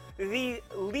assume the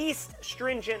least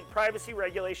stringent privacy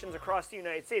regulations across the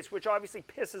United States, which obviously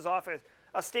pisses off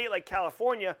a state like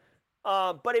California,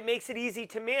 but it makes it easy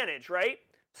to manage, right?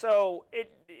 So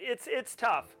it's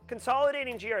tough.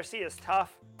 Consolidating GRC is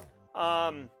tough.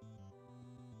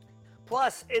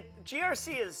 Plus,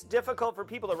 GRC is difficult for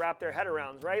people to wrap their head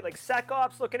around, right? Like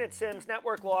SecOps, looking at SIMs,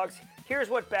 network logs, here's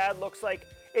what bad looks like.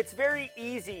 It's very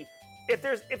easy.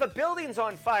 If a building's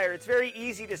on fire, it's very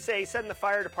easy to say, send the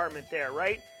fire department there,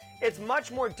 right? It's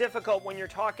much more difficult when you're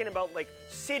talking about like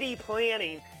city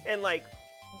planning and like,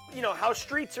 you know, how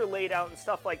streets are laid out and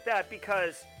stuff like that,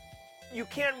 because you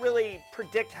can't really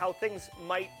predict how things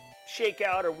might shake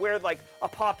out or where like a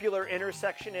popular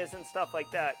intersection is and stuff like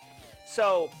that.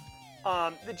 So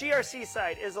the GRC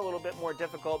side is a little bit more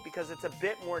difficult because it's a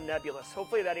bit more nebulous.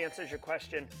 Hopefully that answers your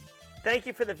question. Thank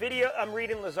you for the video. I'm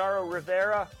reading Lazaro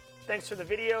Rivera. Thanks for the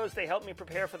videos. They helped me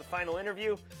prepare for the final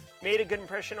interview. Made a good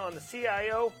impression on the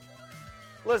CIO.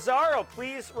 Lazaro,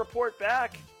 please report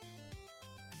back.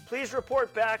 Please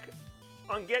report back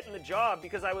on getting the job,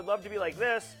 because I would love to be like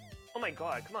this. Oh my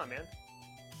God, come on, man.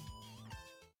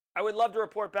 I would love to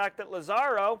report back that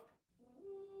Lazaro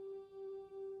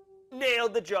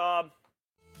nailed the job.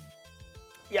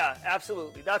 Yeah,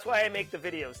 absolutely. That's why I make the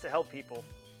videos, to help people.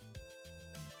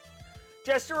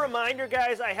 Just a reminder,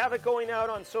 guys, I have it going out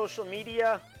on social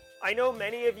media. I know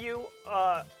many of you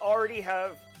already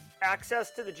have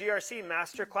access to the GRC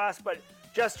Masterclass, but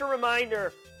just a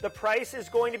reminder, the price is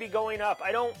going to be going up.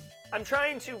 I'm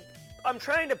trying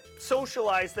to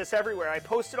socialize this everywhere. I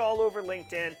post it all over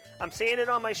LinkedIn. I'm saying it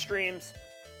on my streams.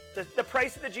 The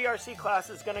price of the GRC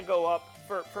class is going to go up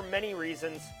for many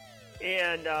reasons.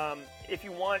 And if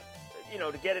you want, you know,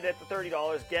 to get it at the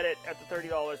 $30, get it at the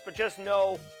 $30. But just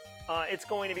know it's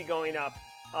going to be going up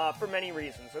for many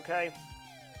reasons, okay?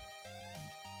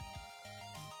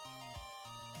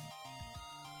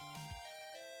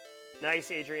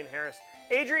 Nice, Adrian Harris.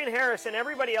 Adrian Harris and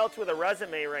everybody else with a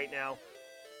resume right now,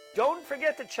 don't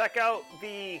forget to check out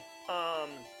the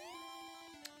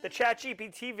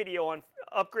ChatGPT video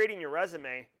upgrading your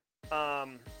resume.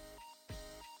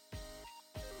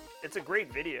 It's a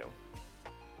great video.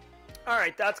 All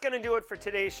right, that's going to do it for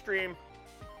today's stream.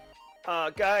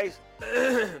 Guys,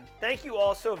 thank you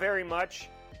all so very much.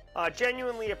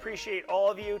 Genuinely appreciate all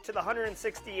of you. To the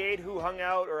 168 who hung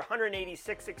out, or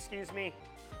 186, excuse me,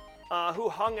 who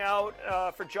hung out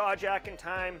for Jaw Jacking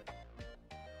time.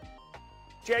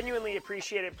 Genuinely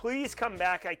appreciate it. Please come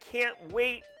back. I can't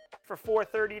wait for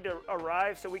 4:30 to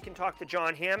arrive so we can talk to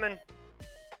John Hammond.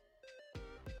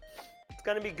 It's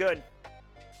going to be good.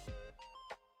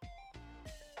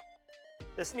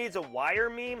 This needs a wire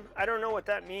meme? I don't know what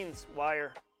that means,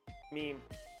 wire meme.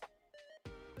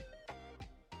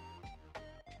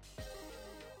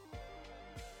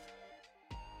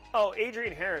 Oh,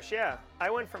 Adrian Harris, yeah. I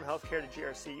went from healthcare to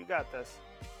GRC. You got this.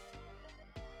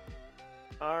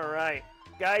 All right.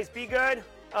 Guys, be good.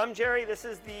 I'm Jerry. This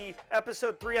is the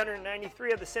episode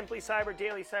 393 of the Simply Cyber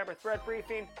Daily Cyber Threat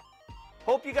Briefing.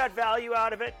 Hope you got value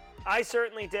out of it. I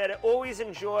certainly did. I always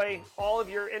enjoy all of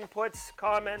your inputs,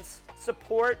 comments,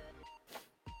 support.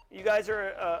 You guys are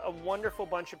a wonderful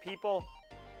bunch of people.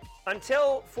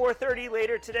 Until 4:30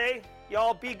 later today,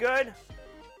 y'all be good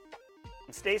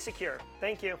and stay secure.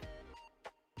 Thank you.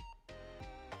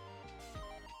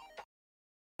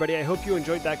 I hope you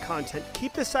enjoyed that content.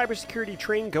 Keep the cybersecurity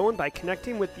train going by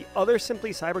connecting with the other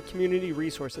Simply Cyber community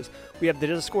resources. We have the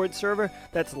Discord server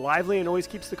that's lively and always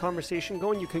keeps the conversation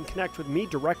going. You can connect with me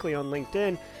directly on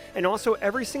LinkedIn. And also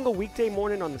every single weekday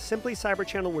morning on the Simply Cyber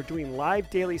channel, we're doing live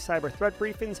daily cyber threat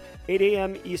briefings, 8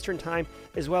 a.m. Eastern Time,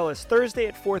 as well as Thursday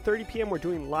at 4:30 p.m. We're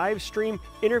doing live stream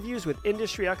interviews with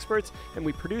industry experts, and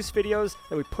we produce videos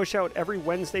that we push out every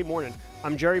Wednesday morning.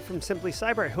 I'm Jerry from Simply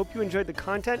Cyber. I hope you enjoyed the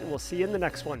content, and we'll see you in the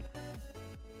next one.